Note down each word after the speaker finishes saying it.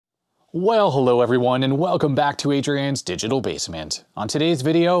Well, hello everyone, and welcome back to Adrian's Digital Basement. On today's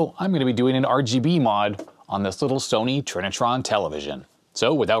video, I'm going to be doing an RGB mod on this little Sony Trinitron television.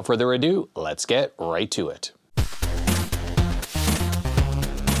 So without further ado, let's get right to it.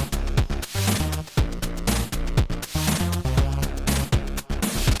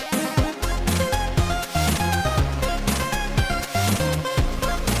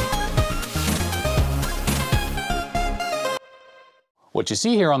 What you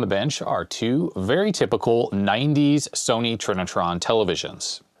see here on the bench are two very typical 90s Sony Trinitron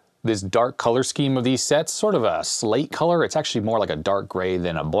televisions. This dark color scheme of these sets, sort of a slate color, it's actually more like a dark gray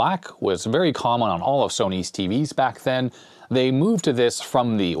than a black, was very common on all of Sony's TVs back then. They moved to this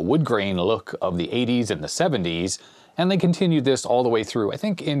from the wood grain look of the 80s and the 70s, and they continued this all the way through, I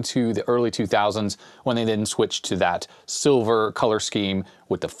think, into the early 2000s, when they then switched to that silver color scheme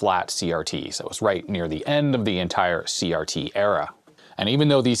with the flat CRT. So it was right near the end of the entire CRT era. And even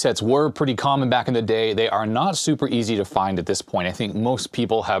though these sets were pretty common back in the day, they are not super easy to find at this point. I think most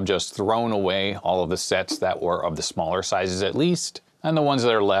people have just thrown away all of the sets that were of the smaller sizes at least. And the ones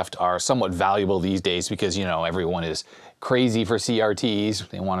that are left are somewhat valuable these days because, you know, everyone is crazy for CRTs.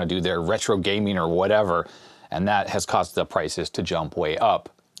 They want to do their retro gaming or whatever. And that has caused the prices to jump way up.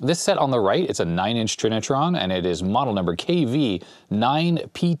 This set on the right, it's a 9-inch Trinitron, and it is model number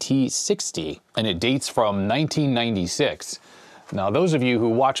KV-9PT60, and it dates from 1996. Now, those of you who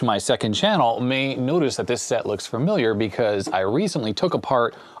watch my second channel may notice that this set looks familiar because I recently took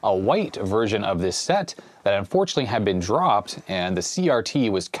apart a white version of this set that unfortunately had been dropped, and the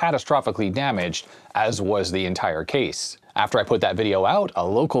CRT was catastrophically damaged, as was the entire case. After I put that video out, a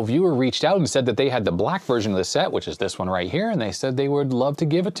local viewer reached out and said that they had the black version of the set, which is this one right here, and they said they would love to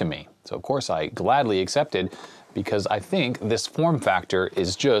give it to me. So of course I gladly accepted because I think this form factor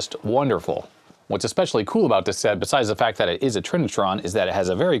is just wonderful. What's especially cool about this set, besides the fact that it is a Trinitron, is that it has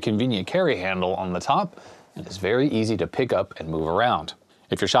a very convenient carry handle on the top and is very easy to pick up and move around.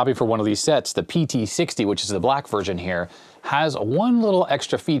 If you're shopping for one of these sets, the PT60, which is the black version here, has one little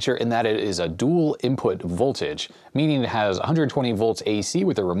extra feature in that it is a dual input voltage, meaning it has 120 volts AC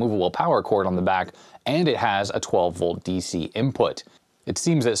with a removable power cord on the back, and it has a 12 volt DC input. It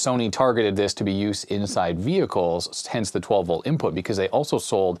seems that Sony targeted this to be used inside vehicles, hence the 12 volt input, because they also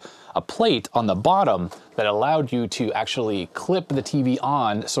sold a plate on the bottom that allowed you to actually clip the TV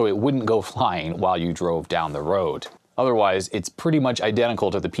on so it wouldn't go flying while you drove down the road. Otherwise, it's pretty much identical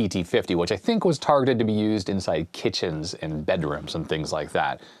to the PT50, which I think was targeted to be used inside kitchens and bedrooms and things like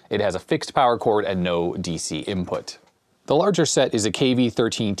that. It has a fixed power cord and no DC input. The larger set is a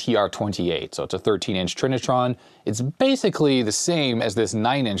KV-13TR28, so it's a 13-inch Trinitron. It's basically the same as this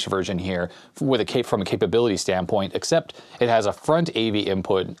 9-inch version here with from a capability standpoint, except it has a front AV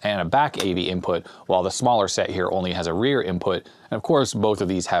input and a back AV input, while the smaller set here only has a rear input. And of course, both of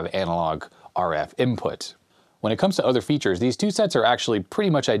these have analog RF input. When it comes to other features, these two sets are actually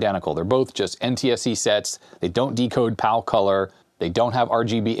pretty much identical. They're both just NTSC sets. They don't decode PAL color. They don't have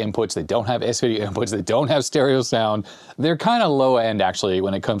RGB inputs, they don't have S-video inputs, they don't have stereo sound. They're kind of low end actually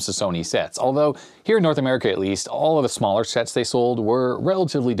when it comes to Sony sets. Although here in North America at least, all of the smaller sets they sold were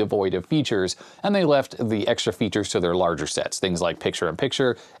relatively devoid of features, and they left the extra features to their larger sets. Things like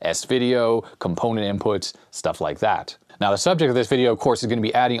picture-in-picture, S-video, component inputs, stuff like that. Now the subject of this video, of course, is going to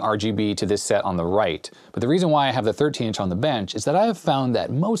be adding RGB to this set on the right. But the reason why I have the 13-inch on the bench is that I have found that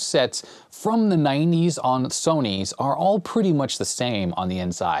most sets from the 90s on Sony's are all pretty much the same on the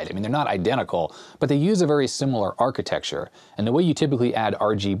inside. I mean, they're not identical, but they use a very similar architecture. And the way you typically add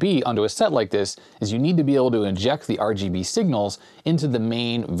RGB onto a set like this is you need to be able to inject the RGB signals into the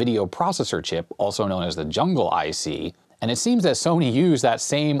main video processor chip, also known as the Jungle IC. And it seems that Sony used that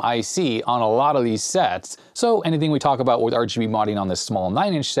same IC on a lot of these sets, so anything we talk about with RGB modding on this small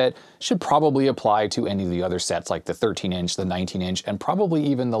 9-inch set should probably apply to any of the other sets like the 13-inch, the 19-inch, and probably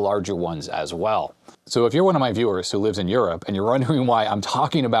even the larger ones as well. So if you're one of my viewers who lives in Europe and you're wondering why I'm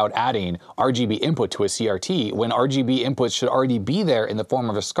talking about adding RGB input to a CRT when RGB inputs should already be there in the form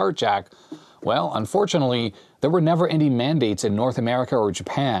of a SCART jack, well, unfortunately, there were never any mandates in North America or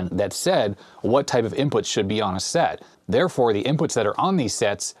Japan that said what type of inputs should be on a set. Therefore, the inputs that are on these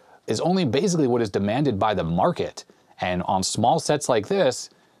sets is only basically what is demanded by the market. And on small sets like this,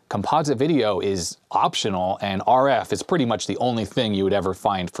 composite video is optional, and RF is pretty much the only thing you would ever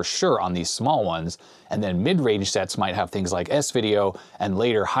find for sure on these small ones. And then mid-range sets might have things like S-video, and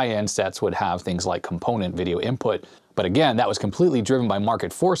later high-end sets would have things like component video input. But again, that was completely driven by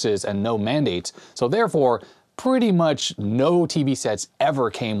market forces and no mandates. So therefore, pretty much no TV sets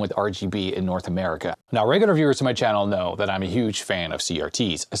ever came with RGB in North America. Now, regular viewers to my channel know that I'm a huge fan of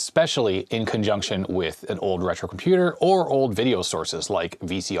CRTs, especially in conjunction with an old retro computer or old video sources like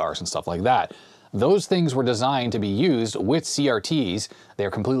VCRs and stuff like that. Those things were designed to be used with CRTs. They're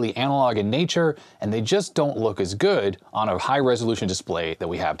completely analog in nature, and they just don't look as good on a high-resolution display that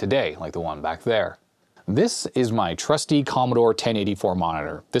we have today, like the one back there. This is my trusty Commodore 1084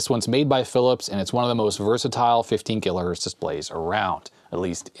 monitor. This one's made by Philips, and it's one of the most versatile 15 kHz displays around, at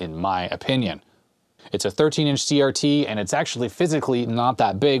least in my opinion. It's a 13-inch CRT, and it's actually physically not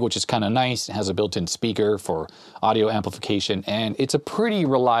that big, which is kind of nice. It has a built-in speaker for audio amplification, and it's a pretty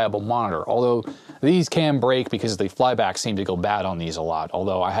reliable monitor, although these can break because the flybacks seem to go bad on these a lot,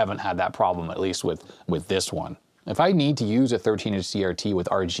 although I haven't had that problem, at least with this one. If I need to use a 13-inch CRT with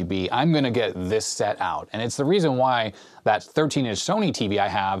RGB, I'm going to get this set out. And it's the reason why that 13-inch Sony TV I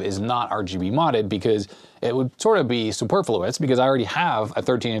have is not RGB modded, because it would sort of be superfluous because I already have a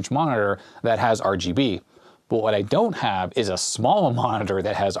 13-inch monitor that has RGB. But what I don't have is a small monitor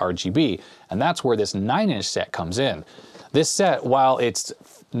that has RGB, and that's where this 9-inch set comes in. This set, while it's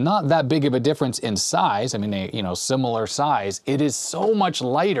not that big of a difference in size, I mean, they, similar size, it is so much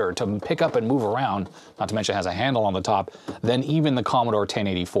lighter to pick up and move around, not to mention it has a handle on the top, than even the Commodore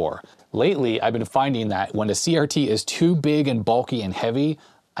 1084. Lately, I've been finding that when a CRT is too big and bulky and heavy,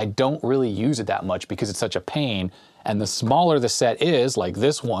 I don't really use it that much because it's such a pain. And the smaller the set is, like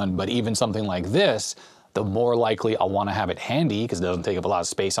this one, but even something like this, the more likely I'll want to have it handy because it doesn't take up a lot of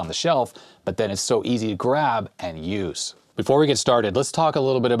space on the shelf, but then it's so easy to grab and use. Before we get started, let's talk a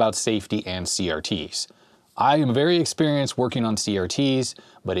little bit about safety and CRTs. I am very experienced working on CRTs,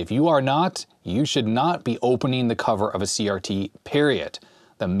 but if you are not, you should not be opening the cover of a CRT, period.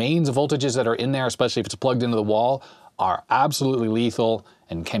 The mains voltages that are in there, especially if it's plugged into the wall, are absolutely lethal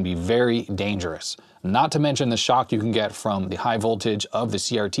and can be very dangerous. Not to mention the shock you can get from the high voltage of the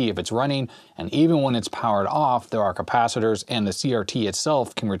CRT if it's running, and even when it's powered off, there are capacitors and the CRT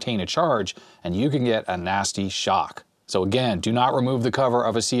itself can retain a charge and you can get a nasty shock. So again, do not remove the cover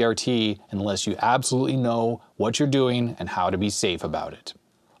of a CRT unless you absolutely know what you're doing and how to be safe about it.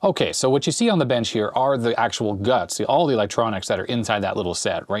 Okay, so what you see on the bench here are the actual guts, all the electronics that are inside that little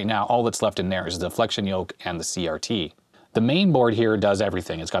set. Right now, all that's left in there is the deflection yoke and the CRT. The main board here does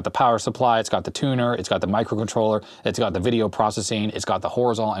everything. It's got the power supply, it's got the tuner, it's got the microcontroller, it's got the video processing, it's got the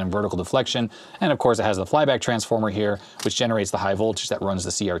horizontal and vertical deflection, and of course it has the flyback transformer here, which generates the high voltage that runs the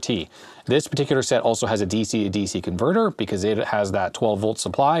CRT. This particular set also has a DC to DC converter because it has that 12-volt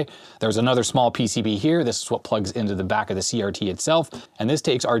supply. There's another small PCB here. This is what plugs into the back of the CRT itself, and this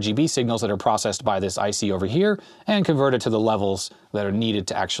takes RGB signals that are processed by this IC over here and converted to the levels that are needed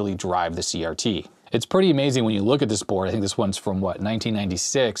to actually drive the CRT. It's pretty amazing when you look at this board. I think this one's from,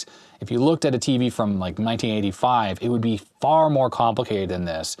 1996. If you looked at a TV from like 1985, it would be far more complicated than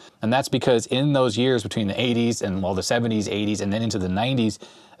this. And that's because in those years between the 80s and, the 70s, 80s, and then into the 90s,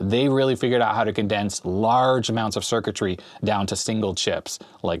 they really figured out how to condense large amounts of circuitry down to single chips,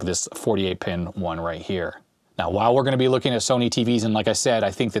 like this 48-pin one right here. Now, while we're going to be looking at Sony TVs, and like I said,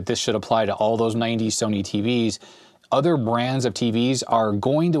 I think that this should apply to all those 90s Sony TVs, other brands of TVs are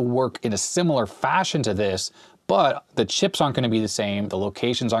going to work in a similar fashion to this, but the chips aren't going to be the same, the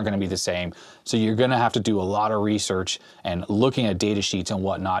locations aren't going to be the same, so you're going to have to do a lot of research and looking at data sheets and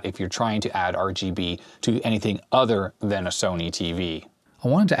whatnot if you're trying to add RGB to anything other than a Sony TV. I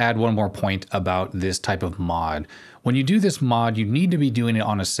wanted to add one more point about this type of mod. When you do this mod, you need to be doing it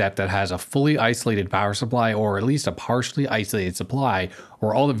on a set that has a fully isolated power supply, or at least a partially isolated supply,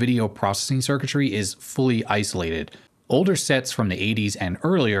 where all the video processing circuitry is fully isolated. Older sets from the 80s and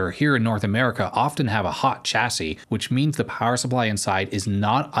earlier here in North America often have a hot chassis, which means the power supply inside is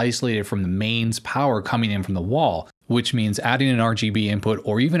not isolated from the mains power coming in from the wall, which means adding an RGB input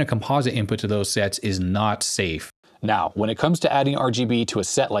or even a composite input to those sets is not safe. Now, when it comes to adding RGB to a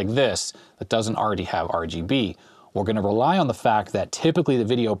set like this that doesn't already have RGB, we're going to rely on the fact that typically the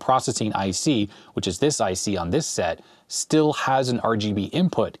video processing IC, which is this IC on this set, still has an RGB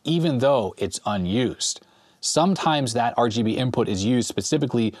input even though it's unused. Sometimes that RGB input is used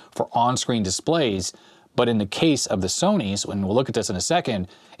specifically for on-screen displays, but in the case of the Sonys, and we'll look at this in a second,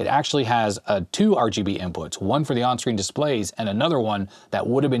 it actually has two RGB inputs, one for the on-screen displays and another one that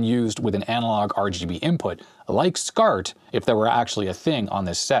would have been used with an analog RGB input, like SCART, if there were actually a thing on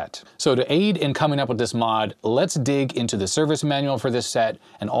this set. So to aid in coming up with this mod, let's dig into the service manual for this set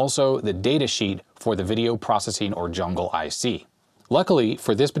and also the data sheet for the video processing or jungle IC. Luckily,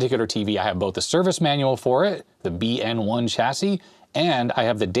 for this particular TV, I have both the service manual for it, the BN1 chassis, And I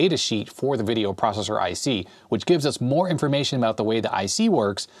have the data sheet for the video processor IC, which gives us more information about the way the IC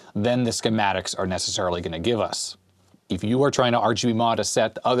works than the schematics are necessarily going to give us. If you are trying to RGB mod a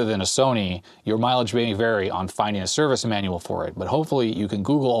set other than a Sony, your mileage may vary on finding a service manual for it, but hopefully you can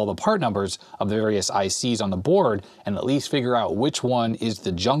Google all the part numbers of the various ICs on the board and at least figure out which one is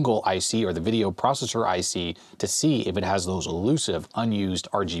the jungle IC or the video processor IC to see if it has those elusive unused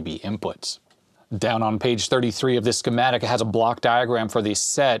RGB inputs. Down on page 33 of this schematic, it has a block diagram for the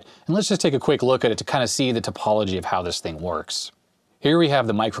set, and let's just take a quick look at it to kind of see the topology of how this thing works. Here we have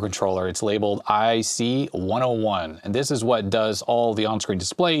the microcontroller. It's labeled IC101, and this is what does all the on-screen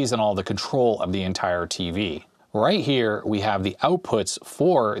displays and all the control of the entire TV. Right here, we have the outputs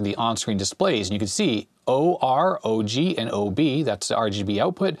for the on-screen displays, and you can see OR, OG, and OB, that's the RGB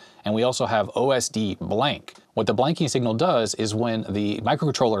output, and we also have OSD blank. What the blanking signal does is when the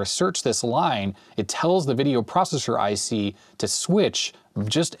microcontroller asserts this line, it tells the video processor IC to switch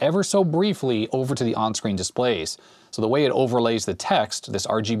just ever so briefly over to the on-screen displays. So the way it overlays the text, this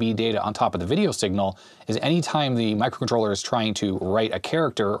RGB data on top of the video signal, is anytime the microcontroller is trying to write a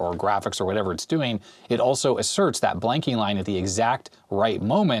character or graphics or whatever it's doing, it also asserts that blanking line at the exact right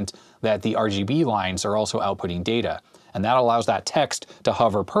moment that the RGB lines are also outputting data. And that allows that text to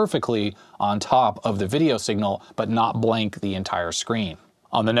hover perfectly on top of the video signal, but not blank the entire screen.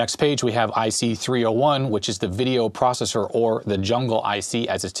 On the next page, we have IC301, which is the video processor or the jungle IC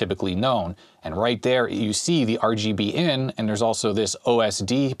as it's typically known. And right there, you see the RGB in, and there's also this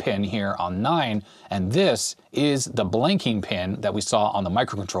OSD pin here on 9, and this is the blanking pin that we saw on the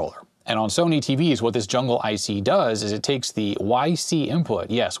microcontroller. And on Sony TVs, what this jungle IC does is it takes the YC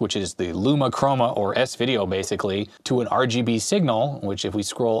input, yes, which is the Luma Chroma or S-Video basically, to an RGB signal, which if we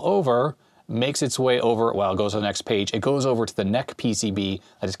scroll over, makes its way over, well, it goes to the next page, it goes over to the NEC PCB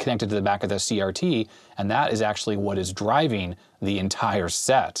that is connected to the back of the CRT, and that is actually what is driving the entire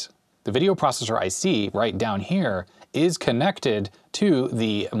set. The video processor IC right down here is connected to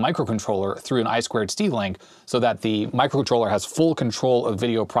the microcontroller through an I2C link so that the microcontroller has full control of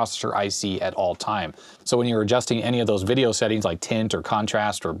video processor IC at all time. So when you're adjusting any of those video settings like tint or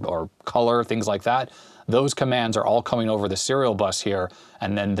contrast or color, things like that, those commands are all coming over the serial bus here,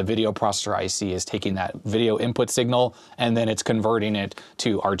 and then the video processor IC is taking that video input signal and then it's converting it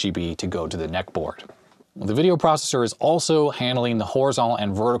to RGB to go to the NEC board. The video processor is also handling the horizontal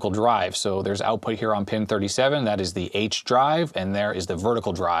and vertical drive. So there's output here on pin 37, that is the H drive, and there is the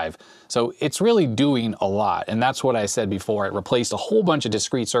vertical drive. So it's really doing a lot, and that's what I said before. It replaced a whole bunch of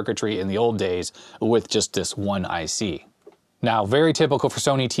discrete circuitry in the old days with just this one IC. Now, very typical for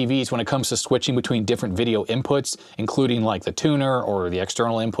Sony TVs when it comes to switching between different video inputs, including like the tuner or the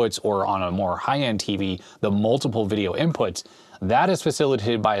external inputs, or on a more high-end TV, the multiple video inputs, that is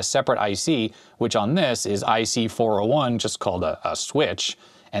facilitated by a separate IC, which on this is IC401, just called a switch.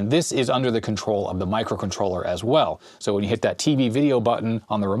 And this is under the control of the microcontroller as well. So when you hit that TV video button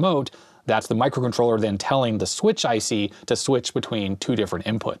on the remote, that's the microcontroller then telling the switch IC to switch between two different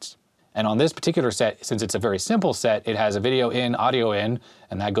inputs. And on this particular set, since it's a very simple set, it has a video in, audio in,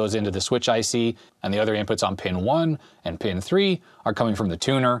 and that goes into the switch IC, and the other inputs on pin 1 and pin 3 are coming from the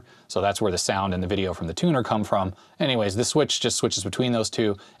tuner, so that's where the sound and the video from the tuner come from. Anyways, the switch just switches between those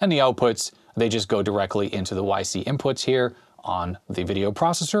two, and the outputs, they just go directly into the YC inputs here on the video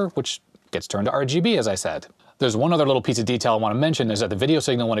processor, which gets turned to RGB, as I said. There's one other little piece of detail I want to mention is that the video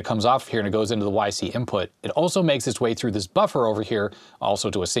signal, when it comes off here and it goes into the YC input, it also makes its way through this buffer over here, also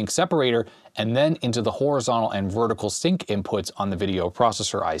to a sync separator, and then into the horizontal and vertical sync inputs on the video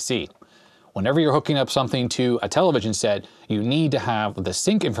processor IC. Whenever you're hooking up something to a television set, you need to have the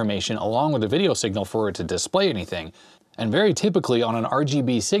sync information along with the video signal for it to display anything. And very typically on an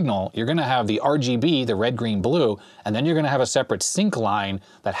RGB signal, you're going to have the RGB, the red, green, blue, and then you're going to have a separate sync line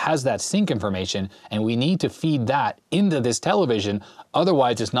that has that sync information, and we need to feed that into this television,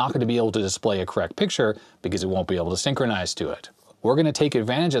 otherwise it's not going to be able to display a correct picture because it won't be able to synchronize to it. We're going to take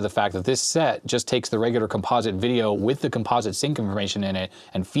advantage of the fact that this set just takes the regular composite video with the composite sync information in it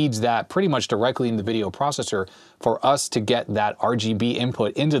and feeds that pretty much directly in the video processor for us to get that RGB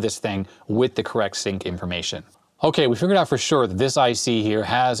input into this thing with the correct sync information. Okay, we figured out for sure that this IC here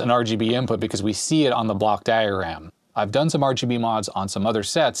has an RGB input because we see it on the block diagram. I've done some RGB mods on some other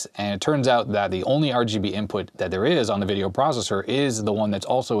sets, and it turns out that the only RGB input that there is on the video processor is the one that's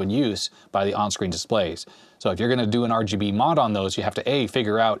also in use by the on-screen displays. So if you're going to do an RGB mod on those, you have to A,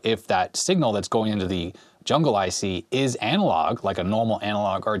 figure out if that signal that's going into the jungle IC is analog, like a normal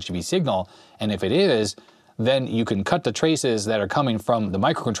analog RGB signal, and if it is, then you can cut the traces that are coming from the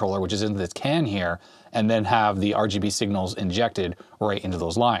microcontroller, which is in this can here, and then have the RGB signals injected right into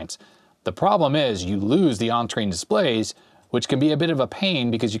those lines. The problem is you lose the on-screen displays which can be a bit of a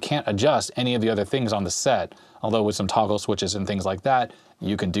pain because you can't adjust any of the other things on the set. Although with some toggle switches and things like that,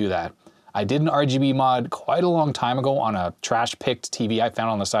 you can do that. I did an RGB mod quite a long time ago on a trash-picked TV I found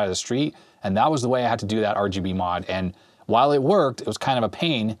on the side of the street, and that was the way I had to do that RGB mod. And while it worked, it was kind of a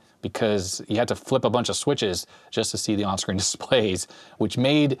pain because you had to flip a bunch of switches just to see the on-screen displays, which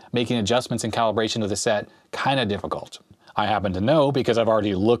made making adjustments and calibration of the set kind of difficult. I happen to know, because I've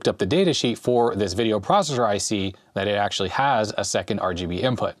already looked up the datasheet for this video processor IC, that it actually has a second RGB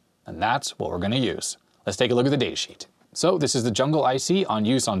input, and that's what we're going to use. Let's take a look at the datasheet. So this is the Jungle IC on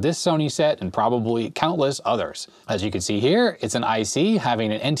use on this Sony set and probably countless others. As you can see here, it's an IC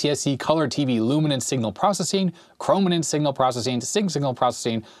having an NTSC color TV luminance signal processing, chrominance signal processing, sync signal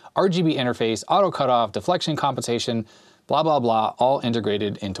processing, RGB interface, auto cutoff, deflection compensation, blah, blah, blah, all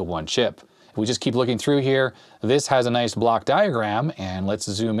integrated into one chip. If we just keep looking through here, this has a nice block diagram, and let's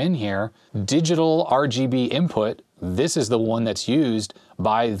zoom in here. Digital RGB input, this is the one that's used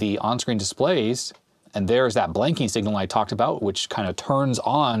by the on-screen displays. And there's that blanking signal I talked about, which kind of turns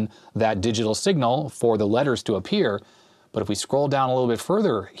on that digital signal for the letters to appear. But if we scroll down a little bit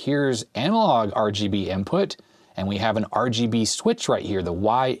further, here's analog RGB input, and we have an RGB switch right here, the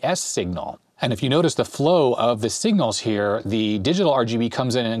YS signal. And if you notice the flow of the signals here, the digital RGB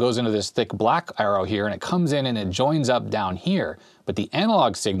comes in and it goes into this thick black arrow here, and it comes in and it joins up down here. But the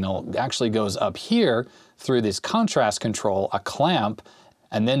analog signal actually goes up here through this contrast control, a clamp,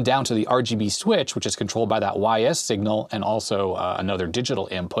 and then down to the RGB switch, which is controlled by that YS signal and also another digital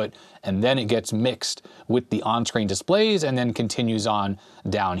input, and then it gets mixed with the on-screen displays and then continues on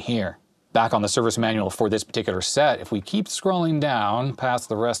down here. Back on the service manual for this particular set, if we keep scrolling down past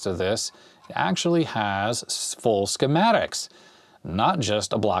the rest of this, it actually has full schematics, not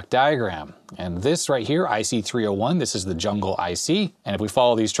just a block diagram. And this right here, IC301, this is the Jungle IC. And if we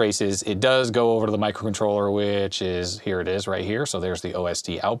follow these traces, it does go over to the microcontroller, which is, here it is right here. So there's the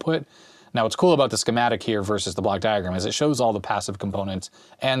OSD output. Now what's cool about the schematic here versus the block diagram is it shows all the passive components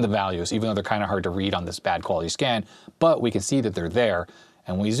and the values, even though they're kind of hard to read on this bad quality scan, but we can see that they're there.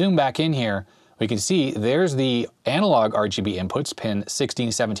 And when we zoom back in here, we can see there's the analog RGB inputs, pin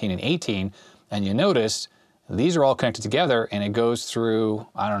 16, 17, and 18. And you notice these are all connected together, and it goes through,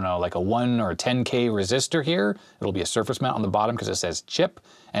 I don't know, like a 1 or 10K resistor here. It'll be a surface mount on the bottom because it says chip,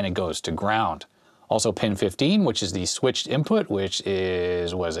 and it goes to ground. Also pin 15, which is the switched input, which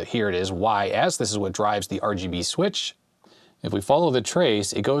is, what is it? Here it is, YS. This is what drives the RGB switch. If we follow the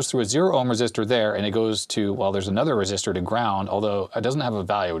trace, it goes through a 0 ohm resistor there, and it goes to, well, there's another resistor to ground, although it doesn't have a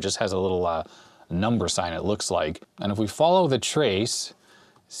value. It just has a little number sign, it looks like. And if we follow the trace,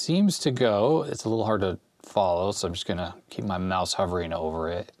 it seems to go, it's a little hard to follow, so I'm just gonna keep my mouse hovering over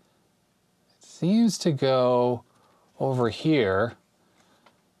it. It seems to go over here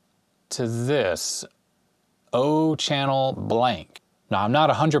to this O channel blank. Now I'm not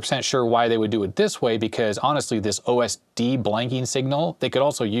 100% sure why they would do it this way, because honestly this OSD blanking signal, they could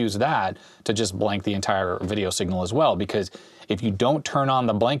also use that to just blank the entire video signal as well, because if you don't turn on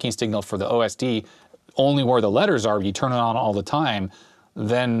the blanking signal for the OSD only where the letters are, you turn it on all the time,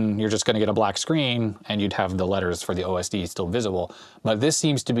 then you're just going to get a black screen and you'd have the letters for the OSD still visible. But this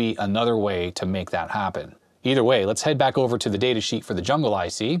seems to be another way to make that happen. Either way, let's head back over to the datasheet for the Jungle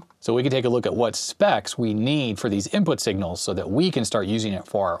IC so we can take a look at what specs we need for these input signals so that we can start using it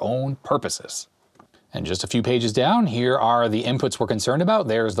for our own purposes. And just a few pages down, here are the inputs we're concerned about.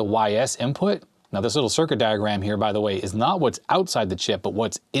 There's the YS input. Now this little circuit diagram here, by the way, is not what's outside the chip, but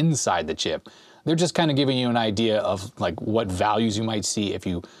what's inside the chip. They're just kind of giving you an idea of like what values you might see if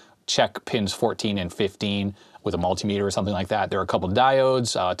you check pins 14 and 15 with a multimeter or something like that. There are a couple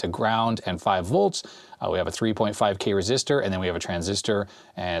diodes to ground and 5 volts. We have a 3.5K resistor, and then we have a transistor,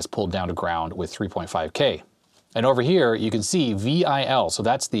 and it's pulled down to ground with 3.5K. And over here, you can see VIL, so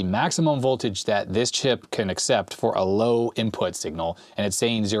that's the maximum voltage that this chip can accept for a low input signal, and it's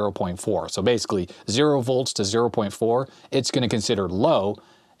saying 0.4. So basically, 0 volts to 0.4, it's going to consider low,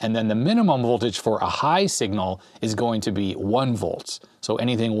 and then the minimum voltage for a high signal is going to be 1 volts. So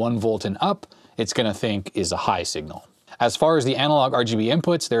anything 1 volt and up, it's going to think is a high signal. As far as the analog RGB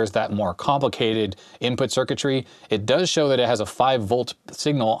inputs, there's that more complicated input circuitry. It does show that it has a 5 volt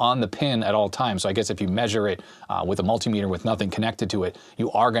signal on the pin at all times. So I guess if you measure it with a multimeter with nothing connected to it,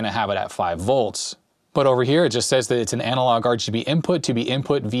 you are going to have it at 5 volts. But over here, it just says that it's an analog RGB input to be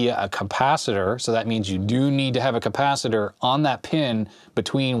input via a capacitor. So that means you do need to have a capacitor on that pin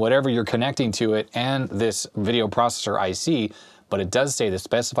between whatever you're connecting to it and this video processor IC. But it does say the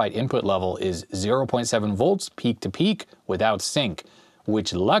specified input level is 0.7 volts peak to peak without sync,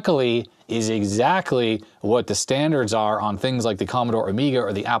 which luckily is exactly what the standards are on things like the Commodore Amiga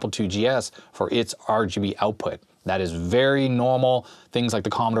or the Apple IIgs for its RGB output. That is very normal. Things like the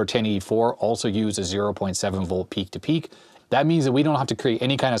Commodore 1084 also use a 0.7 volt peak to peak. That means that we don't have to create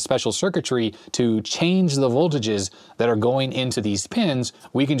any kind of special circuitry to change the voltages that are going into these pins.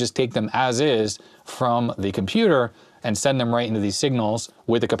 We can just take them as is from the computer and send them right into these signals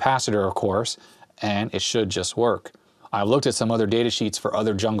with a capacitor, of course, and it should just work. I've looked at some other data sheets for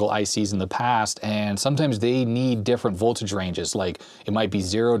other jungle ICs in the past, and sometimes they need different voltage ranges. Like it might be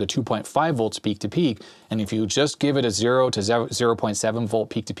 0 to 2.5 volts peak to peak, and if you just give it a 0 to 0.7 volt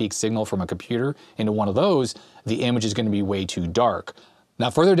peak to peak signal from a computer into one of those, the image is going to be way too dark.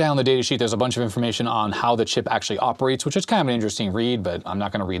 Now further down the data sheet, there's a bunch of information on how the chip actually operates, which is kind of an interesting read, but I'm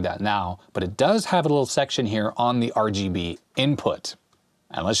not going to read that now. But it does have a little section here on the RGB input.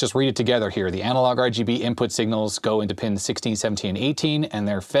 And let's just read it together here. The analog RGB input signals go into pins 16, 17, and 18, and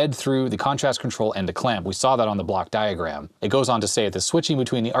they're fed through the contrast control and the clamp. We saw that on the block diagram. It goes on to say that the switching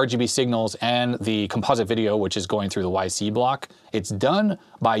between the RGB signals and the composite video, which is going through the YC block, it's done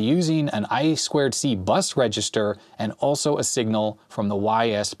by using an I2C bus register and also a signal from the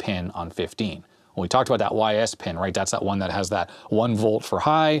YS pin on 15. When we talked about that YS pin, right, that's that one that has that 1 volt for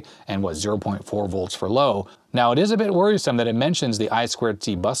high and 0.4 volts for low. Now it is a bit worrisome that it mentions the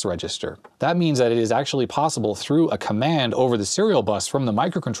I2C bus register. That means that it is actually possible through a command over the serial bus from the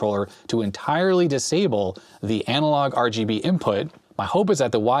microcontroller to entirely disable the analog RGB input. My hope is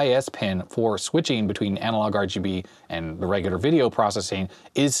that the YS pin for switching between analog RGB and the regular video processing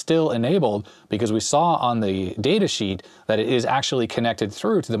is still enabled, because we saw on the data sheet that it is actually connected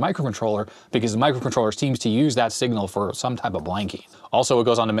through to the microcontroller, because the microcontroller seems to use that signal for some type of blanking. Also, it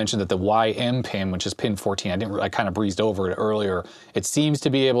goes on to mention that the YM pin, which is pin 14, I kind of breezed over it earlier, it seems to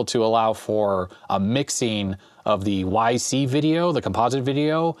be able to allow for a mixing of the YC video, the composite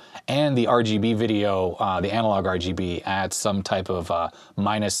video, and the RGB video, the analog RGB, at some type of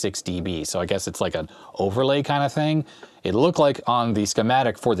 -6 dB. So I guess it's like an overlay kind of thing. It looked like on the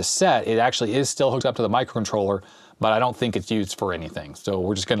schematic for the set, it actually is still hooked up to the microcontroller, but I don't think it's used for anything. So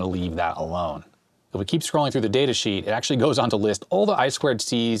we're just gonna leave that alone. If we keep scrolling through the data sheet, it actually goes on to list all the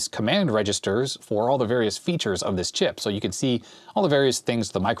I2C's command registers for all the various features of this chip. So you can see all the various things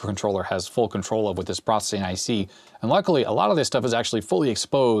the microcontroller has full control of with this processing IC. And luckily, a lot of this stuff is actually fully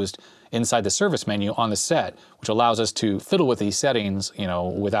exposed inside the service menu on the set, which allows us to fiddle with these settings, you know,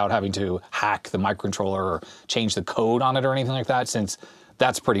 without having to hack the microcontroller or change the code on it or anything like that, since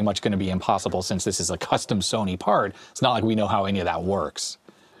that's pretty much going to be impossible since this is a custom Sony part. It's not like we know how any of that works.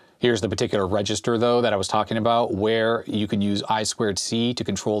 Here's the particular register, though, that I was talking about, where you can use I2C to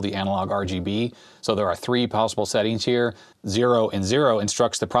control the analog RGB. So there are 3 possible settings here. 0 and 0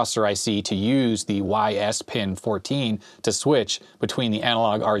 instructs the processor IC to use the YS pin 14 to switch between the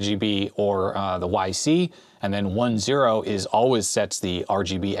analog RGB or the YC. And then 1, 0 is always sets the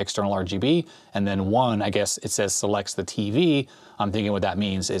RGB, external RGB. And then 1, I guess it says selects the TV. I'm thinking what that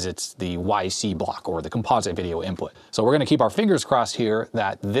means is it's the YC block or the composite video input. So we're gonna keep our fingers crossed here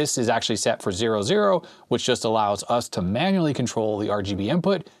that this is actually set for 0, 0, which just allows us to manually control the RGB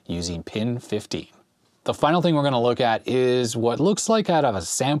input using pin 15. The final thing we're gonna look at is what looks like out of a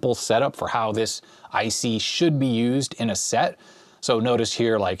sample setup for how this IC should be used in a set. So notice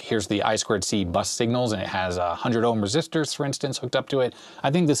here, like here's the I2C bus signals, and it has 100 ohm resistors, for instance, hooked up to it. I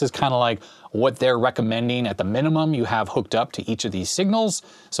think this is kind of like what they're recommending at the minimum you have hooked up to each of these signals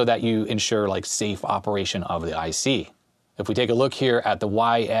so that you ensure like safe operation of the IC. If we take a look here at the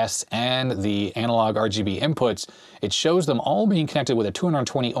YS and the analog RGB inputs, it shows them all being connected with a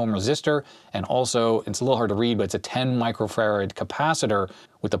 220 ohm resistor, and also, it's a little hard to read, but it's a 10 microfarad capacitor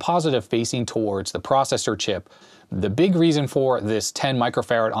with the positive facing towards the processor chip. The big reason for this 10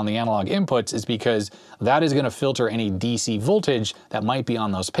 microfarad on the analog inputs is because that is going to filter any DC voltage that might be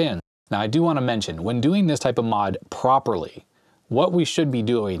on those pins. Now I do want to mention, when doing this type of mod properly, what we should be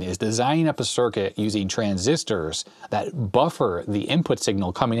doing is designing up a circuit using transistors that buffer the input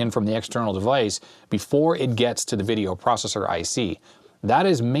signal coming in from the external device before it gets to the video processor IC. That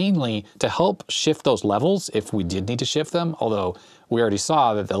is mainly to help shift those levels if we did need to shift them, although we already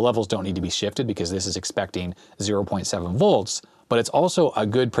saw that the levels don't need to be shifted because this is expecting 0.7 volts. But it's also a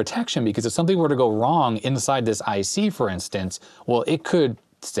good protection because if something were to go wrong inside this IC, for instance, well, it could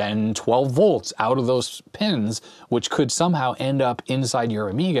send 12 volts out of those pins, which could somehow end up inside your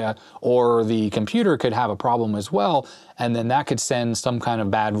Amiga, or the computer could have a problem as well, and then that could send some kind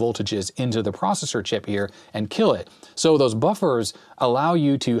of bad voltages into the processor chip here and kill it. So those buffers allow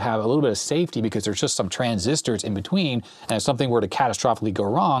you to have a little bit of safety because there's just some transistors in between, and if something were to catastrophically go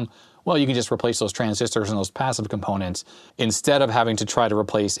wrong, well, you can just replace those transistors and those passive components instead of having to try to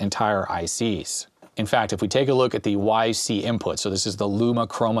replace entire ICs. In fact, if we take a look at the YC input, so this is the Luma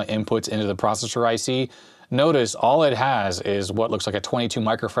Chroma inputs into the processor IC, notice all it has is what looks like a 22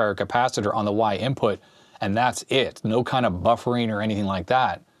 microfarad capacitor on the Y input, and that's it. No kind of buffering or anything like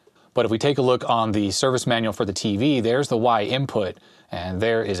that. But if we take a look on the service manual for the TV, there's the Y input, and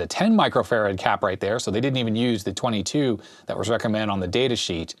there is a 10 microfarad cap right there, so they didn't even use the 22 that was recommended on the data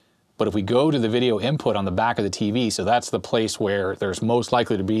sheet. But if we go to the video input on the back of the TV, so that's the place where there's most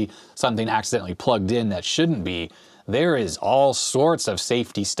likely to be something accidentally plugged in that shouldn't be, there is all sorts of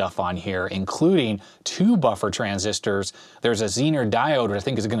safety stuff on here, including 2 buffer transistors. There's a Zener diode, which I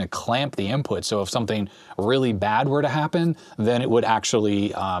think is going to clamp the input, so if something really bad were to happen, then it would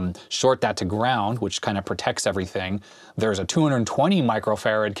actually short that to ground, which kind of protects everything. There's a 220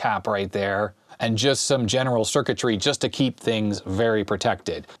 microfarad cap right there, and just some general circuitry just to keep things very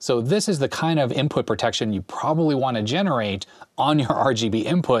protected. So this is the kind of input protection you probably want to generate on your RGB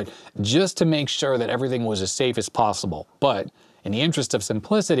input just to make sure that everything was as safe as possible. But in the interest of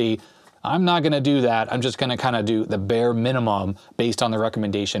simplicity, I'm not going to do that. I'm just going to kind of do the bare minimum based on the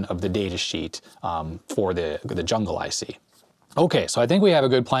recommendation of the data sheet for the Jungle IC. Okay, so I think we have a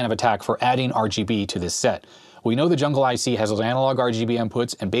good plan of attack for adding RGB to this set. We know the Jungle IC has those analog RGB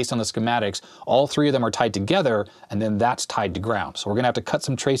inputs, and based on the schematics, all 3 of them are tied together, and then that's tied to ground. So we're gonna have to cut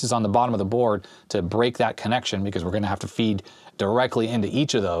some traces on the bottom of the board to break that connection, because we're gonna have to feed directly into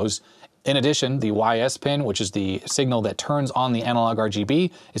each of those. In addition, the YS pin, which is the signal that turns on the analog RGB,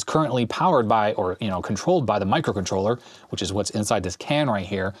 is currently powered by, or controlled by the microcontroller, which is what's inside this can right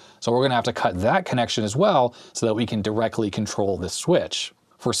here. So we're gonna have to cut that connection as well so that we can directly control this switch.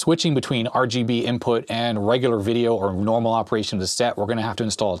 For switching between RGB input and regular video or normal operation of the set, we're gonna have to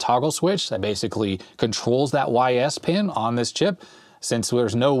install a toggle switch that basically controls that YS pin on this chip. Since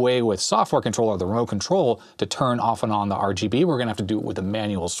there's no way with software control or the remote control to turn off and on the RGB, we're gonna have to do it with a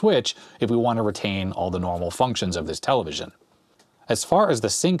manual switch if we want to retain all the normal functions of this television. As far as the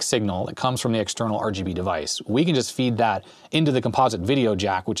sync signal that comes from the external RGB device, we can just feed that into the composite video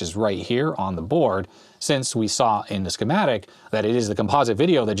jack, which is right here on the board, since we saw in the schematic that it is the composite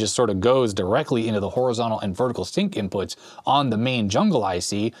video that just sort of goes directly into the horizontal and vertical sync inputs on the main Jungle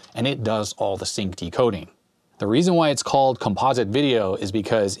IC, and it does all the sync decoding. The reason why it's called composite video is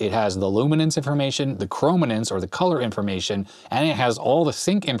because it has the luminance information, the chrominance or the color information, and it has all the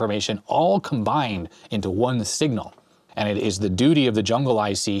sync information all combined into one signal. And it is the duty of the Jungle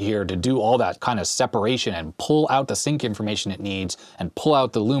IC here to do all that kind of separation and pull out the sync information it needs and pull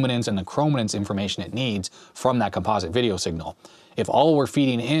out the luminance and the chrominance information it needs from that composite video signal. If all we're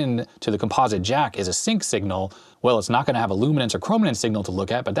feeding in to the composite jack is a sync signal, well, it's not going to have a luminance or chrominance signal to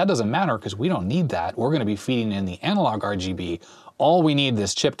look at, but that doesn't matter because we don't need that. We're going to be feeding in the analog RGB. All we need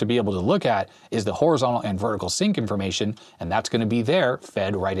this chip to be able to look at is the horizontal and vertical sync information, and that's going to be there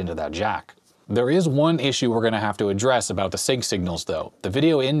fed right into that jack. There is one issue we're going to have to address about the sync signals though. The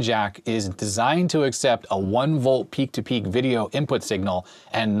video in jack is designed to accept a 1 volt peak-to-peak video input signal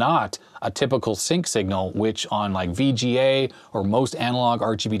and not a typical sync signal, which on like VGA or most analog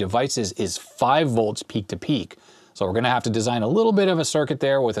RGB devices is 5 volts peak-to-peak. So we're going to have to design a little bit of a circuit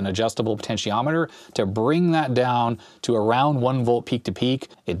there with an adjustable potentiometer to bring that down to around 1 volt peak to peak.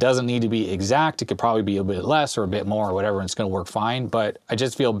 It doesn't need to be exact. It could probably be a bit less or a bit more or whatever, and it's going to work fine. But I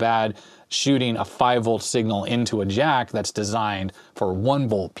just feel bad shooting a 5 volt signal into a jack that's designed for 1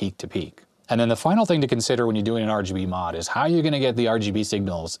 volt peak to peak. And then the final thing to consider when you're doing an RGB mod is how you're going to get the RGB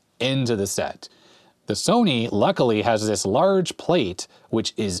signals into the set. The Sony luckily has this large plate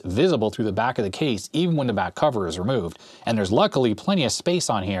which is visible through the back of the case even when the back cover is removed, and there's luckily plenty of space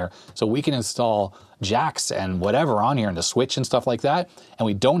on here so we can install jacks and whatever on here and the switch and stuff like that, and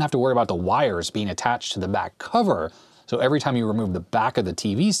we don't have to worry about the wires being attached to the back cover. So every time you remove the back of the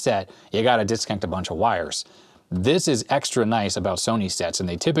TV set, you got to disconnect a bunch of wires. This is extra nice about Sony sets, and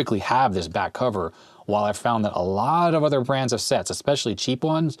they typically have this back cover, while I've found that a lot of other brands of sets, especially cheap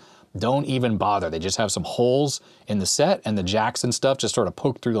ones, don't even bother. They just have some holes in the set and the jacks and stuff just sort of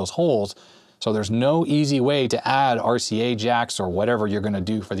poke through those holes. So there's no easy way to add RCA jacks or whatever you're going to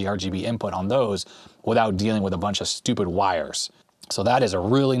do for the RGB input on those without dealing with a bunch of stupid wires. So that is a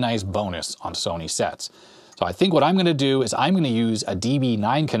really nice bonus on Sony sets. So I think what I'm going to do is I'm going to use a DB9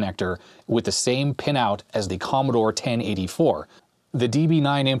 connector with the same pinout as the Commodore 1084. The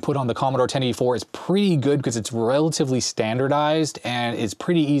DB9 input on the Commodore 1084 is pretty good because it's relatively standardized and it's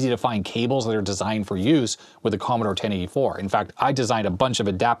pretty easy to find cables that are designed for use with the Commodore 1084. In fact, I designed a bunch of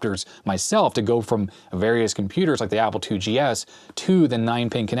adapters myself to go from various computers like the Apple II GS to the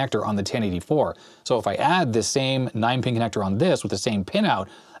 9-pin connector on the 1084. So if I add the same 9-pin connector on this with the same pinout,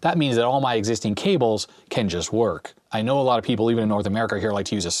 that means that all my existing cables can just work. I know a lot of people, even in North America here, like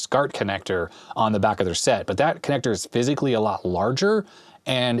to use a SCART connector on the back of their set, but that connector is physically a lot larger,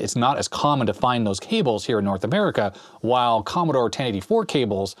 and it's not as common to find those cables here in North America, while Commodore 1084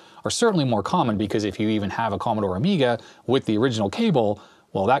 cables are certainly more common, because if you even have a Commodore Amiga with the original cable,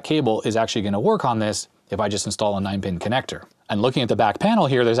 well, that cable is actually going to work on this if I just install a 9-pin connector. And looking at the back panel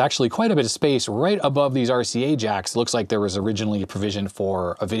here, there's actually quite a bit of space right above these RCA jacks. It looks like there was originally a provision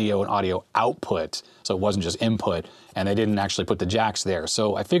for a video and audio output, so it wasn't just input, and they didn't actually put the jacks there.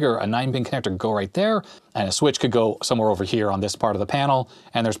 So I figure a 9-pin connector could go right there, and a switch could go somewhere over here on this part of the panel,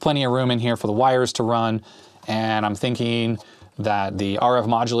 and there's plenty of room in here for the wires to run, and I'm thinking that the RF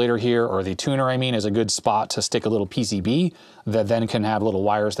modulator here, or the tuner I mean, is a good spot to stick a little PCB that then can have little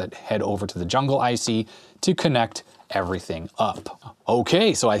wires that head over to the Jungle IC to connect everything up.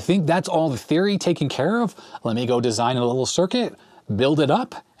 Okay, so I think that's all the theory taken care of. Let me go design a little circuit, build it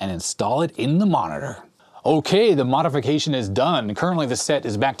up, and install it in the monitor. Okay, the modification is done. Currently the set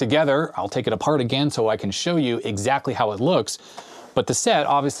is back together. I'll take it apart again so I can show you exactly how it looks. But the set,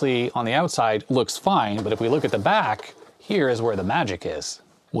 obviously, on the outside looks fine, but if we look at the back, here is where the magic is.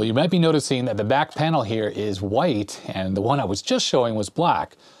 Well, you might be noticing that the back panel here is white, and the one I was just showing was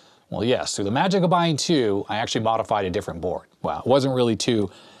black. Well, yes, through the magic of buying two, I actually modified a different board. Well, it wasn't really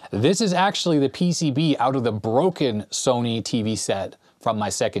two. This is actually the PCB out of the broken Sony TV set from my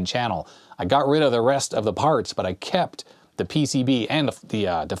second channel. I got rid of the rest of the parts, but I kept the PCB and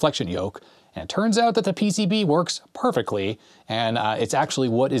the deflection yoke. And it turns out that the PCB works perfectly, and it's actually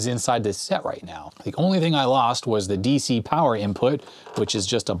what is inside this set right now. The only thing I lost was the DC power input, which is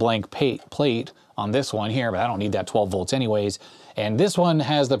just a blank plate on this one here, but I don't need that 12 volts anyways. And this one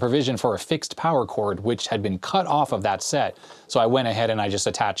has the provision for a fixed power cord, which had been cut off of that set. So I went ahead and I just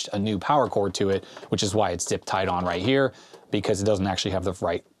attached a new power cord to it, which is why it's zip tied on right here, because it doesn't actually have the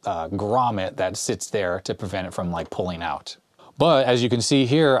right grommet that sits there to prevent it from like pulling out. But as you can see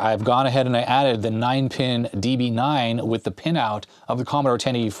here, I've gone ahead and I added the 9-pin DB9 with the pinout of the Commodore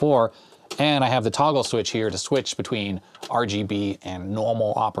 1084, and I have the toggle switch here to switch between RGB and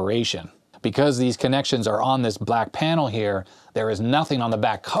normal operation. Because these connections are on this black panel here, there is nothing on the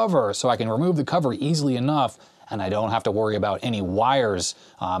back cover, so I can remove the cover easily enough, and I don't have to worry about any wires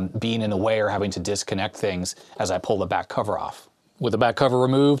being in the way or having to disconnect things as I pull the back cover off. With the back cover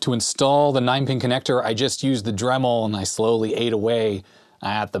removed, to install the 9-pin connector, I just used the Dremel and I slowly ate away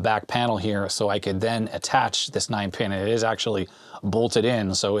at the back panel here so I could then attach this 9-pin. It is actually bolted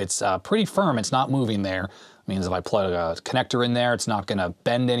in, so it's pretty firm. It's not moving there. It means if I plug a connector in there, it's not gonna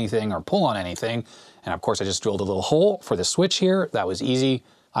bend anything or pull on anything. And of course, I just drilled a little hole for the switch here. That was easy.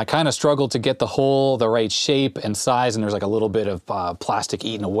 I kind of struggled to get the hole the right shape and size, and there's like a little bit of plastic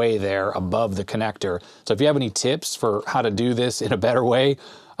eaten away there above the connector. So if you have any tips for how to do this in a better way,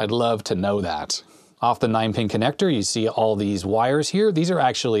 I'd love to know that. Off the 9-pin connector, you see all these wires here. These are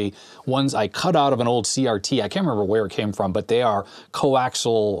actually ones I cut out of an old CRT. I can't remember where it came from, but they are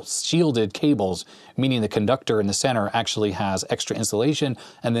coaxial shielded cables, meaning the conductor in the center actually has extra insulation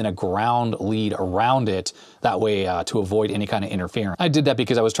and then a ground lead around it, that way to avoid any kind of interference. I did that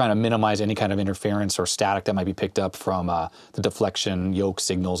because I was trying to minimize any kind of interference or static that might be picked up from the deflection yoke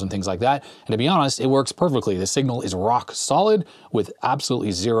signals and things like that. And to be honest, it works perfectly. The signal is rock solid with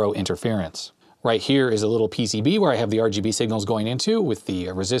absolutely zero interference. Right here is a little PCB where I have the RGB signals going into with the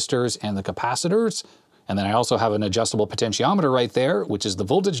resistors and the capacitors. And then I also have an adjustable potentiometer right there, which is the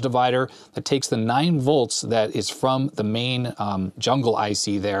voltage divider that takes the 9 volts that is from the main Jungle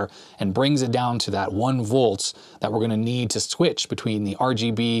IC there and brings it down to that 1 volts that we're gonna need to switch between the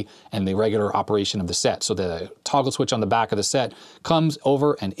RGB and the regular operation of the set. So the toggle switch on the back of the set comes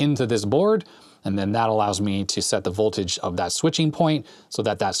over and into this board, and then that allows me to set the voltage of that switching point so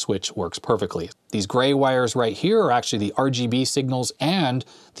that that switch works perfectly. These gray wires right here are actually the RGB signals and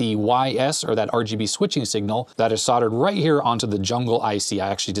the YS, or that RGB switching signal, that is soldered right here onto the Jungle IC. I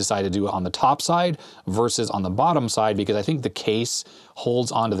actually decided to do it on the top side versus on the bottom side because I think the case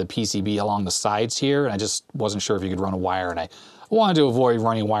holds onto the PCB along the sides here, and I just wasn't sure if you could run a wire, and I wanted to avoid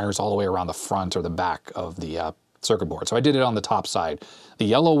running wires all the way around the front or the back of the circuit board. So I did it on the top side. The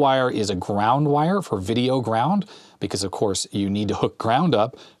yellow wire is a ground wire for video ground, because of course you need to hook ground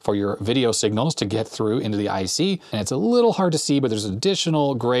up for your video signals to get through into the IC. And it's a little hard to see, but there's an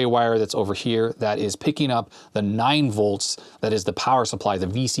additional gray wire that's over here that is picking up the 9 volts that is the power supply, the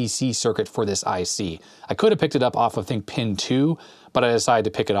VCC circuit for this IC. I could have picked it up off of, I think, pin 2, but I decided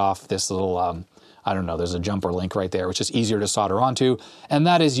to pick it off this little I don't know, there's a jumper link right there, which is easier to solder onto, and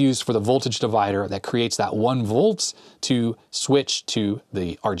that is used for the voltage divider that creates that 1 volts to switch to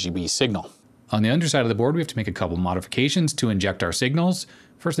the RGB signal. On the underside of the board, we have to make a couple modifications to inject our signals.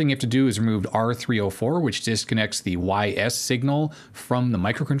 First thing you have to do is remove R304, which disconnects the YS signal from the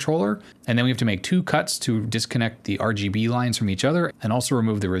microcontroller. And then we have to make 2 cuts to disconnect the RGB lines from each other, and also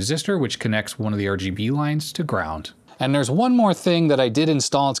remove the resistor, which connects one of the RGB lines to ground. And there's one more thing that I did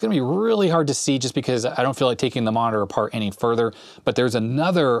install. It's gonna be really hard to see just because I don't feel like taking the monitor apart any further, but there's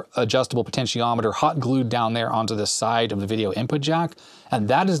another adjustable potentiometer hot glued down there onto the side of the video input jack. And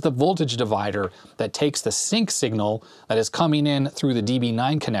that is the voltage divider that takes the sync signal that is coming in through the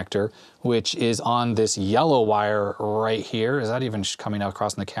DB9 connector, which is on this yellow wire right here. Is that even coming out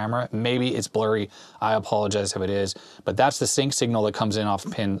across in the camera? Maybe it's blurry. I apologize if it is, but that's the sync signal that comes in off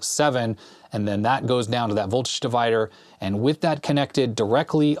pin 7. And then that goes down to that voltage divider. And with that connected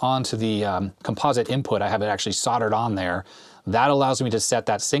directly onto the composite input, I have it actually soldered on there. That allows me to set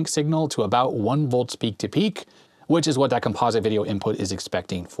that sync signal to about 1 volt peak to peak, which is what that composite video input is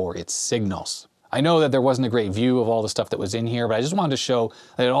expecting for its signals. I know that there wasn't a great view of all the stuff that was in here, but I just wanted to show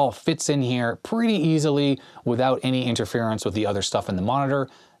that it all fits in here pretty easily without any interference with the other stuff in the monitor.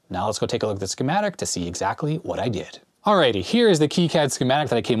 Now let's go take a look at the schematic to see exactly what I did. Alrighty, here is the KiCad schematic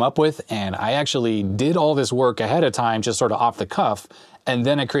that I came up with, and I actually did all this work ahead of time, just sort of off the cuff, and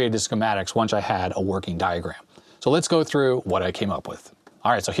then I created the schematics once I had a working diagram. So let's go through what I came up with.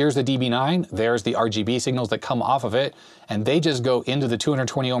 All right, so here's the DB9, there's the RGB signals that come off of it, and they just go into the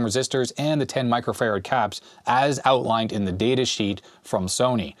 220 ohm resistors and the 10 microfarad caps as outlined in the data sheet from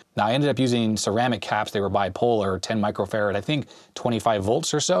Sony. Now I ended up using ceramic caps, they were bipolar, 10 microfarad, I think 25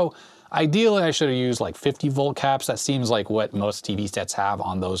 volts or so. Ideally, I should have used like 50 volt caps. That seems like what most TV sets have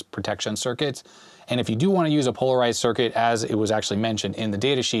on those protection circuits. And if you do want to use a polarized circuit, as it was actually mentioned in the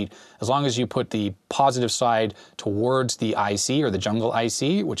data sheet, as long as you put the positive side towards the IC or the jungle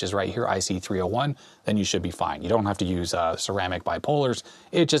IC, which is right here, IC 301, then you should be fine. You don't have to use ceramic bipolars.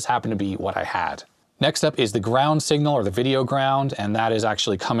 It just happened to be what I had. Next up is the ground signal, or the video ground, and that is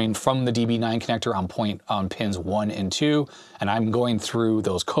actually coming from the DB9 connector on pins 1 and 2, and I'm going through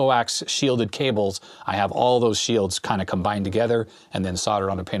those coax shielded cables. I have all those shields kind of combined together and then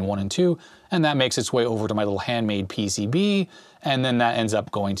soldered onto pin 1 and 2, and that makes its way over to my little handmade PCB, and then that ends up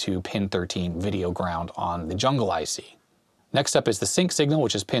going to pin 13 video ground on the jungle IC. Next up is the sync signal,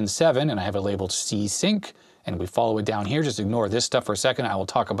 which is pin 7, and I have it labeled C sync, and we follow it down here. Just ignore this stuff for a second. I will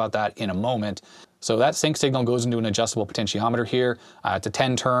talk about that in a moment. So that sync signal goes into an adjustable potentiometer here. It's a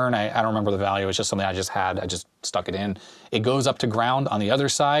 10 turn, I don't remember the value, it's just something I just had, I just stuck it in. It goes up to ground on the other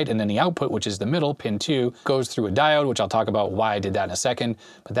side, and then the output, which is the middle, pin 2, goes through a diode, which I'll talk about why I did that in a second.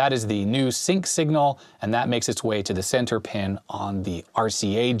 But that is the new sync signal, and that makes its way to the center pin on the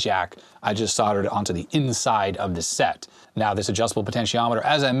RCA jack. I just soldered it onto the inside of the set. Now this adjustable potentiometer,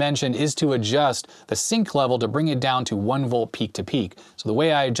 as I mentioned, is to adjust the sync level to bring it down to 1 volt peak to peak. So the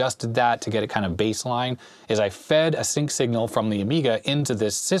way I adjusted that to get it kind of baseline is I fed a sync signal from the Amiga into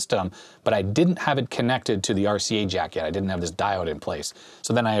this system, but I didn't have it connected to the RCA jack yet. I didn't have this diode in place.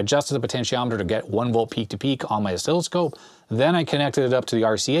 So then I adjusted the potentiometer to get 1 volt peak to peak on my oscilloscope. Then I connected it up to the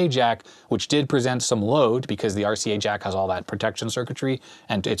RCA jack, which did present some load because the RCA jack has all that protection circuitry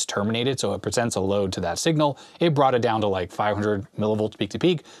and it's terminated, so it presents a load to that signal. It brought it down to like 500 millivolts peak to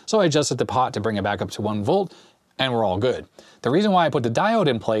peak. So I adjusted the pot to bring it back up to 1 volt, and we're all good. The reason why I put the diode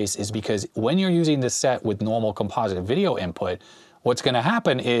in place is because when you're using this set with normal composite video input, what's going to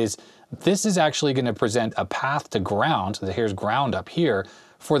happen is this is actually going to present a path to ground. So here's ground up here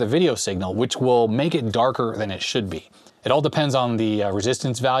for the video signal, which will make it darker than it should be. It all depends on the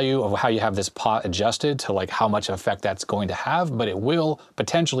resistance value of how you have this pot adjusted to like how much effect that's going to have, but it will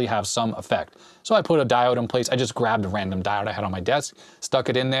potentially have some effect. So I put a diode in place. I just grabbed a random diode I had on my desk, stuck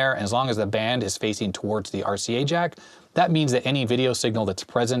it in there, and as long as the band is facing towards the RCA jack, that means that any video signal that's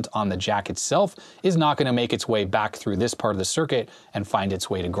present on the jack itself is not going to make its way back through this part of the circuit and find its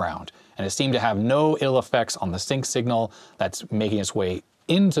way to ground. And it seemed to have no ill effects on the sync signal that's making its way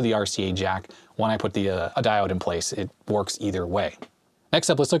into the RCA jack. When I put a diode in place, it works either way. Next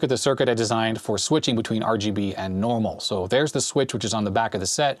up, let's look at the circuit I designed for switching between RGB and normal. So there's the switch, which is on the back of the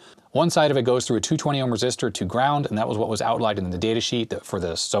set. One side of it goes through a 220 ohm resistor to ground, and that was what was outlined in the data sheet for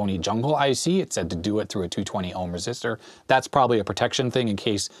the Sony Jungle IC. It said to do it through a 220 ohm resistor. That's probably a protection thing in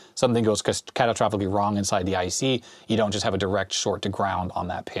case something goes catastrophically wrong inside the IC. You don't just have a direct short to ground on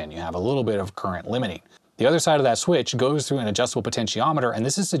that pin. You have a little bit of current limiting. The other side of that switch goes through an adjustable potentiometer, and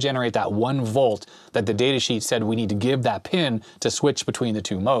this is to generate that 1 volt that the datasheet said we need to give that pin to switch between the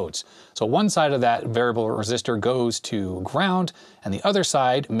two modes. So one side of that variable resistor goes to ground, and the other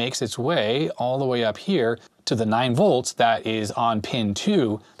side makes its way all the way up here to the 9 volts that is on pin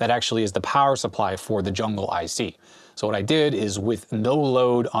 2 that actually is the power supply for the Jungle IC. So what I did is, with no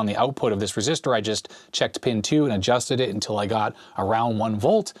load on the output of this resistor, I just checked pin 2 and adjusted it until I got around 1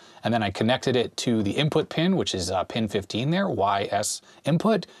 volt, and then I connected it to the input pin, which is pin 15 there, YS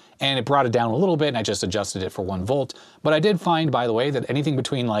input, and it brought it down a little bit, and I just adjusted it for 1 volt. But I did find, by the way, that anything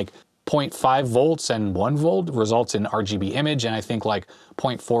between like 0.5 volts and 1 volt results in RGB image, and I think like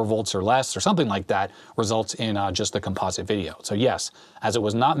 0.4 volts or less or something like that results in just the composite video. So yes, as it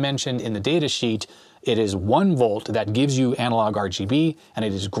was not mentioned in the data sheet, it is 1 volt that gives you analog RGB, and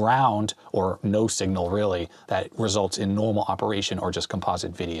it is ground, or no signal really, that results in normal operation or just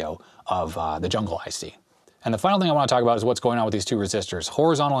composite video of the jungle IC. And the final thing I want to talk about is what's going on with these two resistors,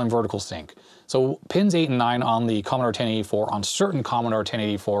 horizontal and vertical sync. So pins 8 and 9 on the Commodore 1084, on certain Commodore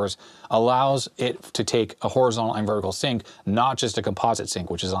 1084s, allows it to take a horizontal and vertical sync, not just a composite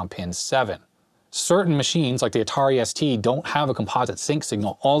sync, which is on pin 7. Certain machines, like the Atari ST, don't have a composite sync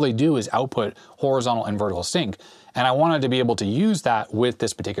signal. All they do is output horizontal and vertical sync. And I wanted to be able to use that with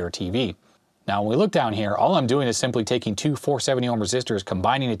this particular TV. Now, when we look down here, all I'm doing is simply taking two 470 ohm resistors,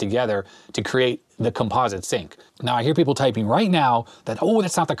 combining it together to create the composite sync. Now, I hear people typing right now that, oh,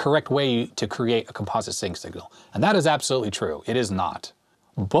 that's not the correct way to create a composite sync signal. And that is absolutely true. It is not.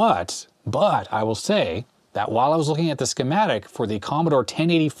 But I will say that while I was looking at the schematic for the Commodore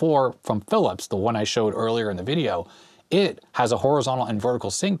 1084 from Philips, the one I showed earlier in the video, it has a horizontal and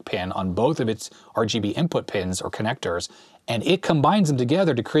vertical sync pin on both of its RGB input pins or connectors, and it combines them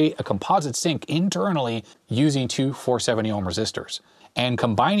together to create a composite sync internally using two 470 ohm resistors. And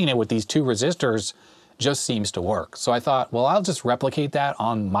combining it with these two resistors just seems to work. So I thought, well, I'll just replicate that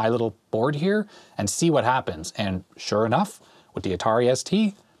on my little board here and see what happens. And sure enough, with the Atari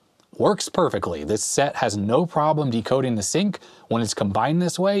ST, works perfectly. This set has no problem decoding the sync when it's combined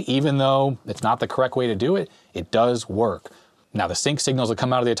this way. Even though it's not the correct way to do it, it does work. Now, the sync signals that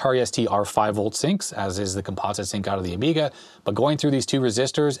come out of the Atari ST are 5 volt syncs, as is the composite sync out of the Amiga, but going through these two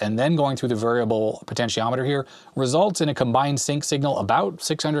resistors and then going through the variable potentiometer here results in a combined sync signal about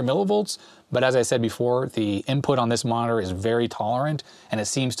 600 millivolts. But as I said before, the input on this monitor is very tolerant, and it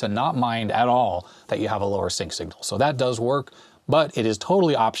seems to not mind at all that you have a lower sync signal. So that does work, but it is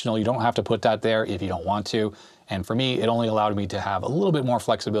totally optional. You don't have to put that there if you don't want to. And for me, it only allowed me to have a little bit more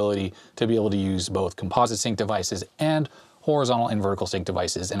flexibility to be able to use both composite sync devices and horizontal and vertical sync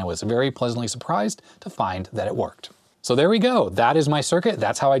devices, and I was very pleasantly surprised to find that it worked. So there we go. That is my circuit.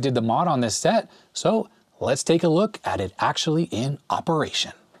 That's how I did the mod on this set. So let's take a look at it actually in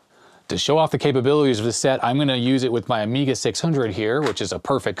operation. To show off the capabilities of the set, I'm going to use it with my Amiga 600 here, which is a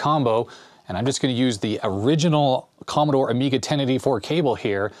perfect combo. And I'm just going to use the original Commodore Amiga 1084 cable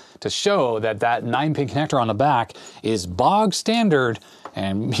here to show that that 9-pin connector on the back is bog standard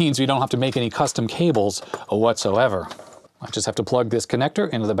and means we don't have to make any custom cables whatsoever. I just have to plug this connector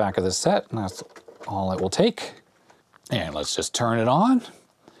into the back of the set, and that's all it will take. And let's just turn it on.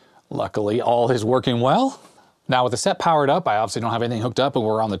 Luckily, all is working well. Now with the set powered up, I obviously don't have anything hooked up, and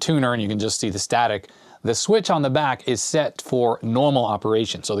we're on the tuner, and you can just see the static. The switch on the back is set for normal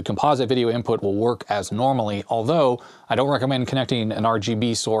operation, so the composite video input will work as normally, although I don't recommend connecting an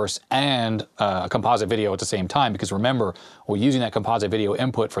RGB source and a composite video at the same time, because remember, we're using that composite video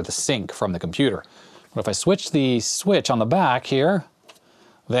input for the sync from the computer. But if I switch the switch on the back here,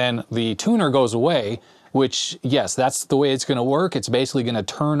 then the tuner goes away, which, yes, that's the way it's going to work. It's basically going to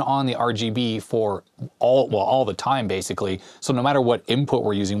turn on the RGB for all the time, basically. So no matter what input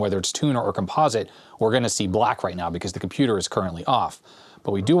we're using, whether it's tuner or composite, we're going to see black right now because the computer is currently off.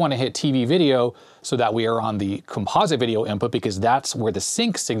 But we do want to hit TV video so that we are on the composite video input, because that's where the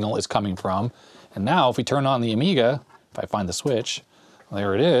sync signal is coming from. And now if we turn on the Amiga, if I find the switch,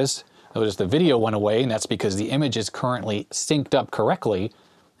 there it is. Notice the video went away, and that's because the image is currently synced up correctly.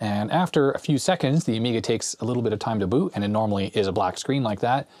 And after a few seconds, the Amiga takes a little bit of time to boot, and it normally is a black screen like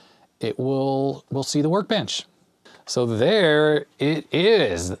that. We'll see the workbench. So there it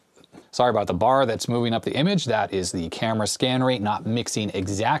is. Sorry about the bar that's moving up the image. That is the camera scan rate not mixing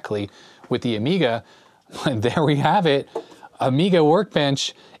exactly with the Amiga. And there we have it. Amiga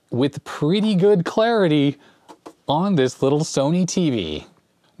workbench with pretty good clarity on this little Sony TV.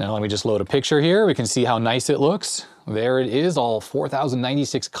 Now let me just load a picture here. We can see how nice it looks. There it is, all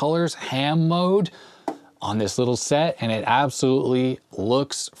 4096 colors, ham mode on this little set, and it absolutely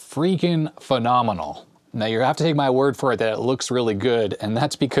looks freaking phenomenal. Now you have to take my word for it that it looks really good, and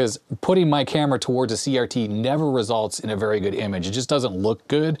that's because putting my camera towards a CRT never results in a very good image. It just doesn't look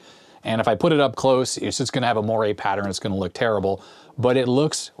good, and if I put it up close, it's just gonna have a moire pattern, it's gonna look terrible. But it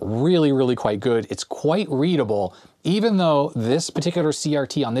looks really, really quite good. It's quite readable, even though this particular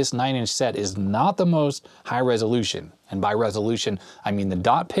CRT on this 9-inch set is not the most high resolution. And by resolution, I mean the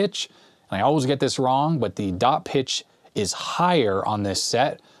dot pitch. And I always get this wrong, but the dot pitch is higher on this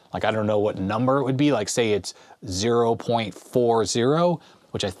set. Like, I don't know what number it would be, like say it's 0.40,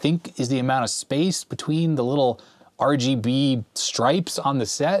 which I think is the amount of space between the little RGB stripes on the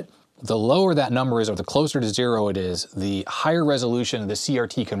set. The lower that number is, or the closer to 0 it is, the higher resolution the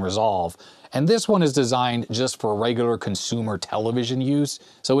CRT can resolve. And this one is designed just for regular consumer television use,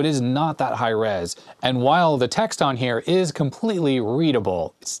 so it is not that high res. And while the text on here is completely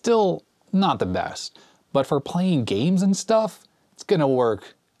readable, it's still not the best. But for playing games and stuff, it's gonna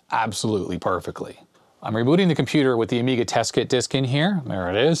work absolutely perfectly. I'm rebooting the computer with the Amiga test kit disc in here. There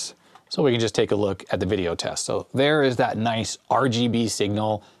it is. So we can just take a look at the video test. So there is that nice RGB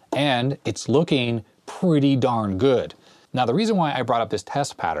signal, and it's looking pretty darn good. Now, the reason why I brought up this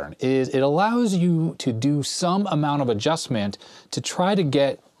test pattern is it allows you to do some amount of adjustment to try to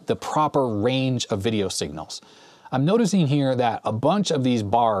get the proper range of video signals. I'm noticing here that a bunch of these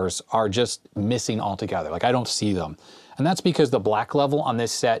bars are just missing altogether. Like, I don't see them. And that's because the black level on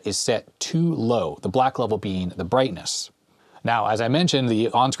this set is set too low, the black level being the brightness. Now, as I mentioned, the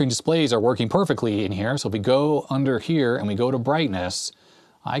on-screen displays are working perfectly in here. So if we go under here and we go to brightness,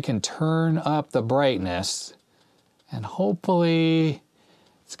 I can turn up the brightness and hopefully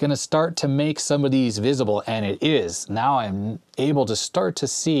it's gonna start to make some of these visible, and it is. Now I'm able to start to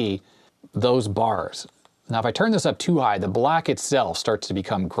see those bars. Now, if I turn this up too high, the black itself starts to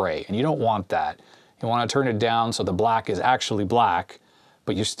become gray, and you don't want that. You wanna turn it down so the black is actually black,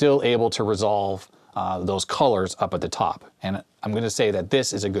 but you're still able to resolve those colors up at the top. And I'm gonna say that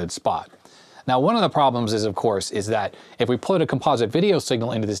this is a good spot. Now, one of the problems is, of course, is that if we put a composite video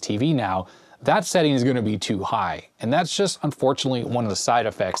signal into this TV now, that setting is gonna be too high. And that's just, unfortunately, one of the side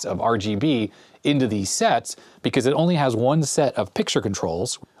effects of RGB into these sets, because it only has one set of picture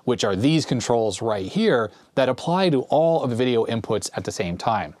controls, which are these controls right here, that apply to all of the video inputs at the same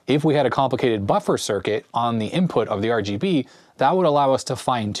time. If we had a complicated buffer circuit on the input of the RGB, that would allow us to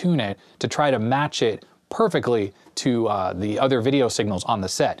fine tune it to try to match it perfectly to the other video signals on the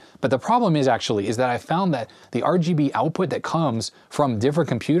set. But the problem is that I found that the RGB output that comes from different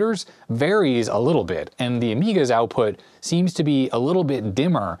computers varies a little bit, and the Amiga's output seems to be a little bit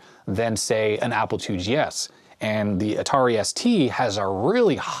dimmer than, say, an Apple IIgs. And the Atari ST has a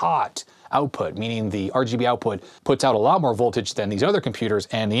really hot output, meaning the RGB output puts out a lot more voltage than these other computers,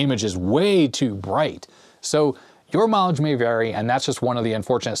 and the image is way too bright. So your mileage may vary, and that's just one of the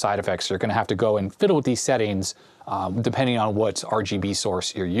unfortunate side effects. You're gonna have to go and fiddle with these settings depending on what RGB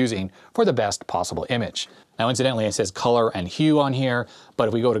source you're using for the best possible image. Now, incidentally, it says color and hue on here, but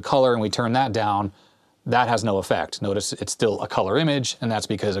if we go to color and we turn that down, that has no effect. Notice it's still a color image, and that's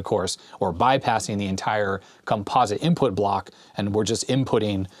because, of course, we're bypassing the entire composite input block, and we're just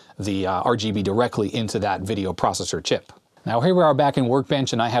inputting the RGB directly into that video processor chip. Now, here we are back in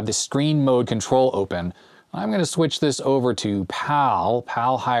Workbench, and I have the screen mode control open. I'm gonna switch this over to PAL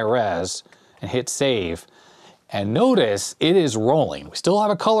High Res, and hit save. And notice it is rolling. We still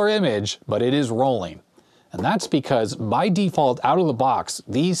have a color image, but it is rolling. And that's because by default, out of the box,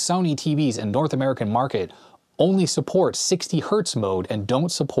 these Sony TVs in North American market only support 60 Hertz mode and don't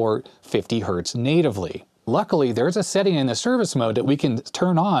support 50 Hertz natively. Luckily, there's a setting in the service mode that we can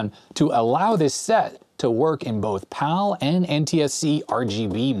turn on to allow this set to work in both PAL and NTSC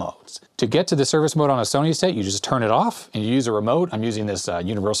RGB modes. To get to the service mode on a Sony set, you just turn it off and you use a remote. I'm using this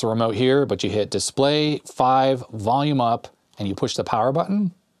universal remote here, but you hit display 5, volume up, and you push the power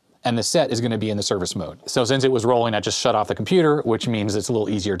button, and the set is gonna be in the service mode. So since it was rolling, I just shut off the computer, which means it's a little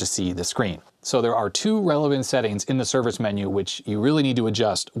easier to see the screen. So there are 2 relevant settings in the service menu which you really need to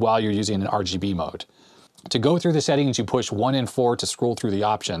adjust while you're using an RGB mode. To go through the settings, you push 1 and 4 to scroll through the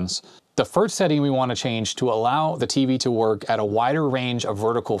options. The first setting we want to change to allow the TV to work at a wider range of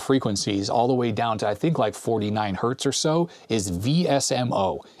vertical frequencies, all the way down to I think like 49 Hertz or so, is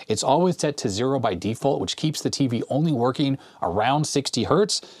VSMO. It's always set to 0 by default, which keeps the TV only working around 60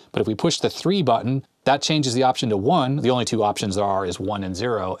 Hertz. But if we push the 3 button, that changes the option to 1. The only 2 options there are is 1 and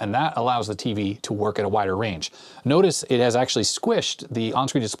 0, and that allows the TV to work at a wider range. Notice it has actually squished the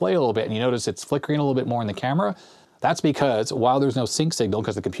on-screen display a little bit, and you notice it's flickering a little bit more in the camera. That's because while there's no sync signal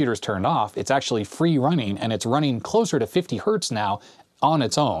because the computer's turned off, it's actually free running, and it's running closer to 50 Hertz now on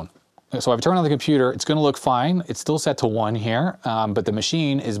its own. So if I turn on the computer, it's gonna look fine. It's still set to 1 here, but the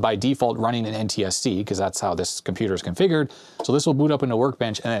machine is by default running in NTSC because that's how this computer is configured. So this will boot up into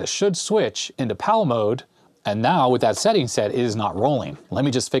Workbench, and it should switch into PAL mode. And now with that setting set, it is not rolling. Let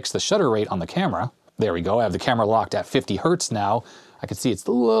me just fix the shutter rate on the camera. There we go, I have the camera locked at 50 Hertz now. I can see there's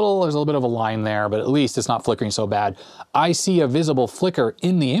a little bit of a line there, but at least it's not flickering so bad. I see a visible flicker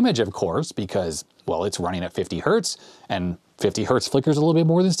in the image, of course, because, well, it's running at 50 Hertz, and 50 hertz flickers a little bit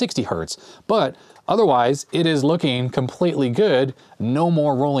more than 60 hertz. But otherwise, it is looking completely good, no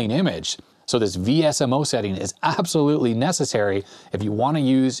more rolling image. So this VSMO setting is absolutely necessary if you want to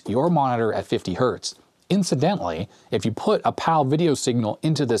use your monitor at 50 hertz. Incidentally, if you put a PAL video signal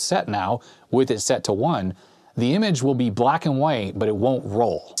into the set now with it set to 1, the image will be black and white, but it won't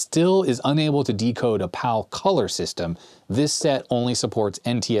roll. Still is unable to decode a PAL color system. This set only supports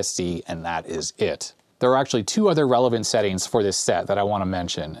NTSC, and that is it. There are actually two other relevant settings for this set that I want to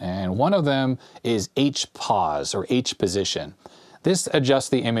mention, and one of them is H pause or H position. This adjusts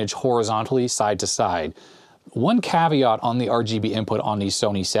the image horizontally side to side. One caveat on the RGB input on these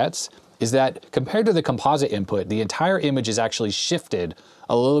Sony sets is that compared to the composite input, the entire image is actually shifted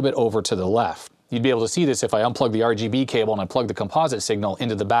a little bit over to the left. You'd be able to see this if I unplug the RGB cable and I plug the composite signal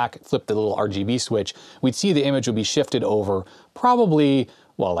into the back, flip the little RGB switch, we'd see the image would be shifted over probably,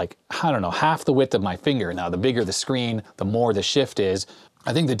 well, like, I don't know, half the width of my finger. Now, the bigger the screen, the more the shift is.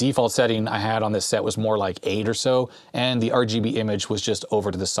 I think the default setting I had on this set was more like 8 or so, and the RGB image was just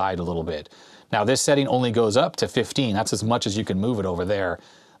over to the side a little bit. Now, this setting only goes up to 15. That's as much as you can move it over there.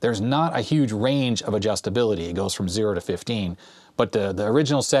 There's not a huge range of adjustability. It goes from 0 to 15. But the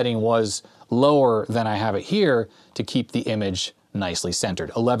original setting was lower than I have it here to keep the image nicely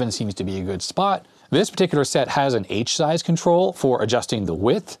centered. 11 seems to be a good spot. This particular set has an H size control for adjusting the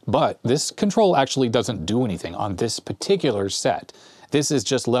width, but this control actually doesn't do anything on this particular set. This is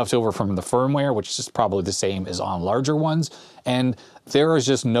just left over from the firmware, which is probably the same as on larger ones. And there is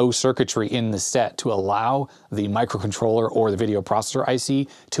just no circuitry in the set to allow the microcontroller or the video processor IC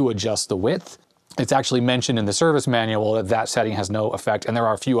to adjust the width. It's actually mentioned in the service manual that that setting has no effect, and there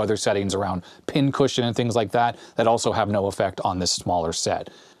are a few other settings around pin cushion and things like that that also have no effect on this smaller set.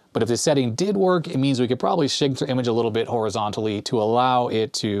 But if this setting did work, it means we could probably shake the image a little bit horizontally to allow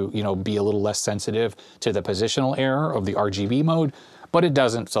it to, be a little less sensitive to the positional error of the RGB mode, but it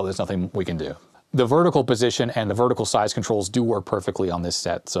doesn't, so there's nothing we can do. The vertical position and the vertical size controls do work perfectly on this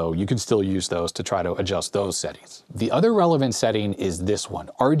set, so you can still use those to try to adjust those settings. The other relevant setting is this one,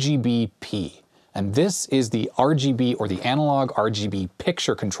 RGB-P. And this is the RGB or the analog RGB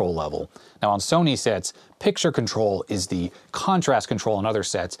picture control level. Now on Sony sets, picture control is the contrast control on other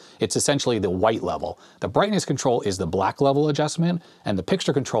sets. It's essentially the white level. The brightness control is the black level adjustment, and the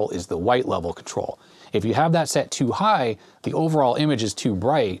picture control is the white level control. If you have that set too high, the overall image is too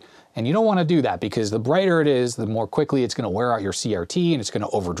bright, and you don't want to do that because the brighter it is, the more quickly it's going to wear out your CRT and it's going to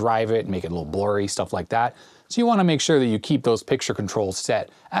overdrive it, make it a little blurry, stuff like that. So you want to make sure that you keep those picture controls set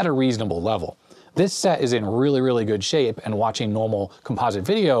at a reasonable level. This set is in really, really good shape, and watching normal composite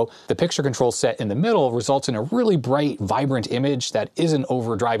video, the picture control set in the middle results in a really bright, vibrant image that isn't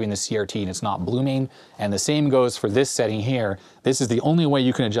overdriving the CRT and it's not blooming. And the same goes for this setting here. This is the only way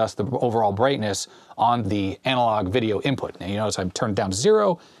you can adjust the overall brightness on the analog video input. Now you notice I've turned it down to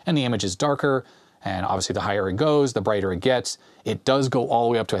 0 and the image is darker, and obviously the higher it goes, the brighter it gets. It does go all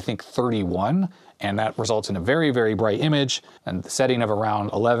the way up to, I think, 31, and that results in a very, very bright image. And the setting of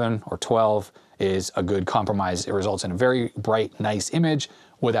around 11 or 12 is a good compromise. It results in a very bright, nice image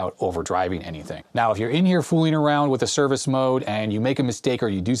without overdriving anything. Now, if you're in here fooling around with the service mode and you make a mistake or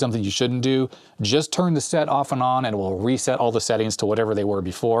you do something you shouldn't do, just turn the set off and on and it will reset all the settings to whatever they were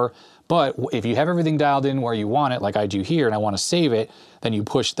before. But if you have everything dialed in where you want it, like I do here, and I want to save it, then you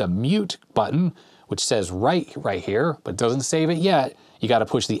push the mute button, which says right here, but doesn't save it yet. You got to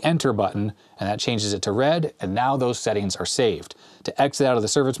push the enter button, and that changes it to red, and now those settings are saved. To exit out of the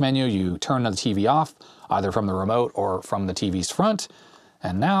service menu, you turn the TV off, either from the remote or from the TV's front,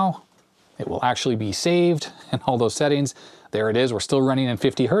 and now it will actually be saved in all those settings. There it is. We're still running in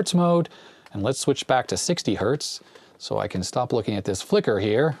 50 hertz mode, and let's switch back to 60 hertz so I can stop looking at this flicker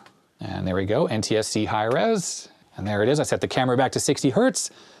here. And there we go, NTSC high res, and there it is. I set the camera back to 60 hertz.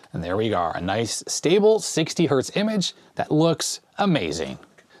 And there we are, a nice, stable 60 hertz image that looks amazing.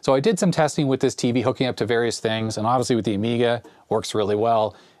 So I did some testing with this TV, hooking up to various things, and obviously with the Amiga, works really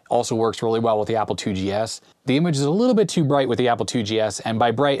well. Also works really well with the Apple IIgs. The image is a little bit too bright with the Apple IIgs, and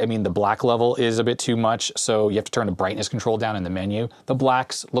by bright, I mean the black level is a bit too much, so you have to turn the brightness control down in the menu. The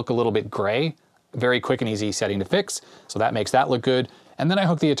blacks look a little bit gray, very quick and easy setting to fix, so that makes that look good. And then I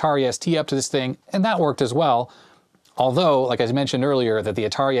hooked the Atari ST up to this thing, and that worked as well. Although, like I mentioned earlier, that the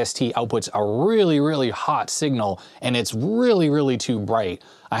Atari ST outputs a really, really hot signal, and it's really, really too bright.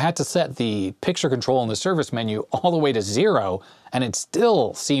 I had to set the picture control in the service menu all the way to 0, and it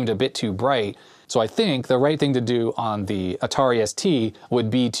still seemed a bit too bright. So I think the right thing to do on the Atari ST would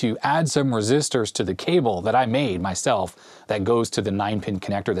be to add some resistors to the cable that I made myself that goes to the 9-pin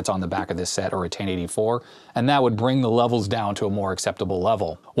connector that's on the back of this set, or a 1084, and that would bring the levels down to a more acceptable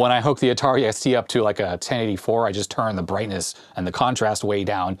level. When I hook the Atari ST up to like a 1084, I just turn the brightness and the contrast way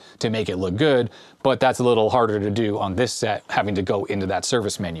down to make it look good, but that's a little harder to do on this set, having to go into that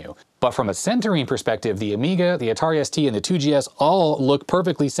service menu. But from a centering perspective, the Amiga, the Atari ST, and the 2GS all look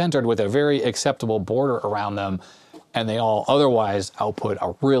perfectly centered with a very acceptable border around them, and they all otherwise output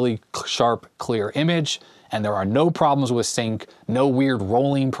a really sharp, clear image, and there are no problems with sync, no weird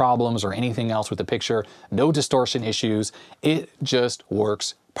rolling problems or anything else with the picture, no distortion issues. It just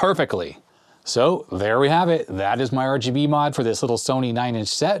works perfectly. So there we have it. That is my RGB mod for this little Sony 9-inch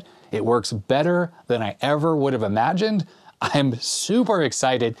set. It works better than I ever would have imagined. I'm super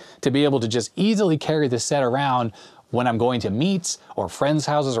excited to be able to just easily carry this set around when I'm going to meets or friends'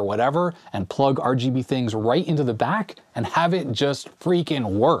 houses or whatever, and plug RGB things right into the back and have it just freaking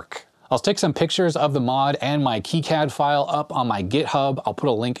work. I'll stick some pictures of the mod and my KiCad file up on my GitHub. I'll put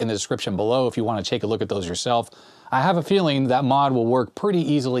a link in the description below if you want to take a look at those yourself. I have a feeling that mod will work pretty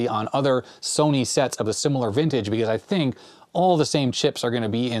easily on other Sony sets of a similar vintage, because I think all the same chips are going to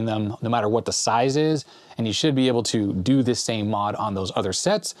be in them no matter what the size is, and you should be able to do this same mod on those other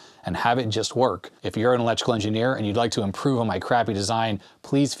sets and have it just work. If you're an electrical engineer and you'd like to improve on my crappy design,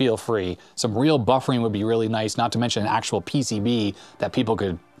 please feel free. Some real buffering would be really nice, not to mention an actual PCB that people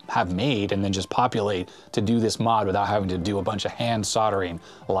could have made and then just populate to do this mod without having to do a bunch of hand soldering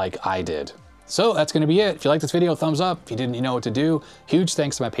like I did. So that's gonna be it. If you like this video, thumbs up. If you didn't, you know what to do. Huge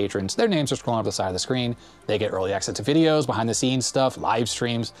thanks to my patrons. Their names are scrolling up the side of the screen. They get early access to videos, behind the scenes stuff, live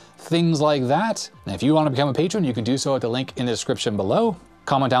streams, things like that. And if you want to become a patron, you can do so at the link in the description below.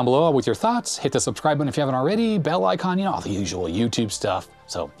 Comment down below with your thoughts. Hit the subscribe button if you haven't already. Bell icon, you know, all the usual YouTube stuff.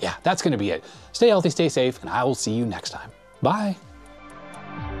 So yeah, that's gonna be it. Stay healthy, stay safe, and I will see you next time. Bye.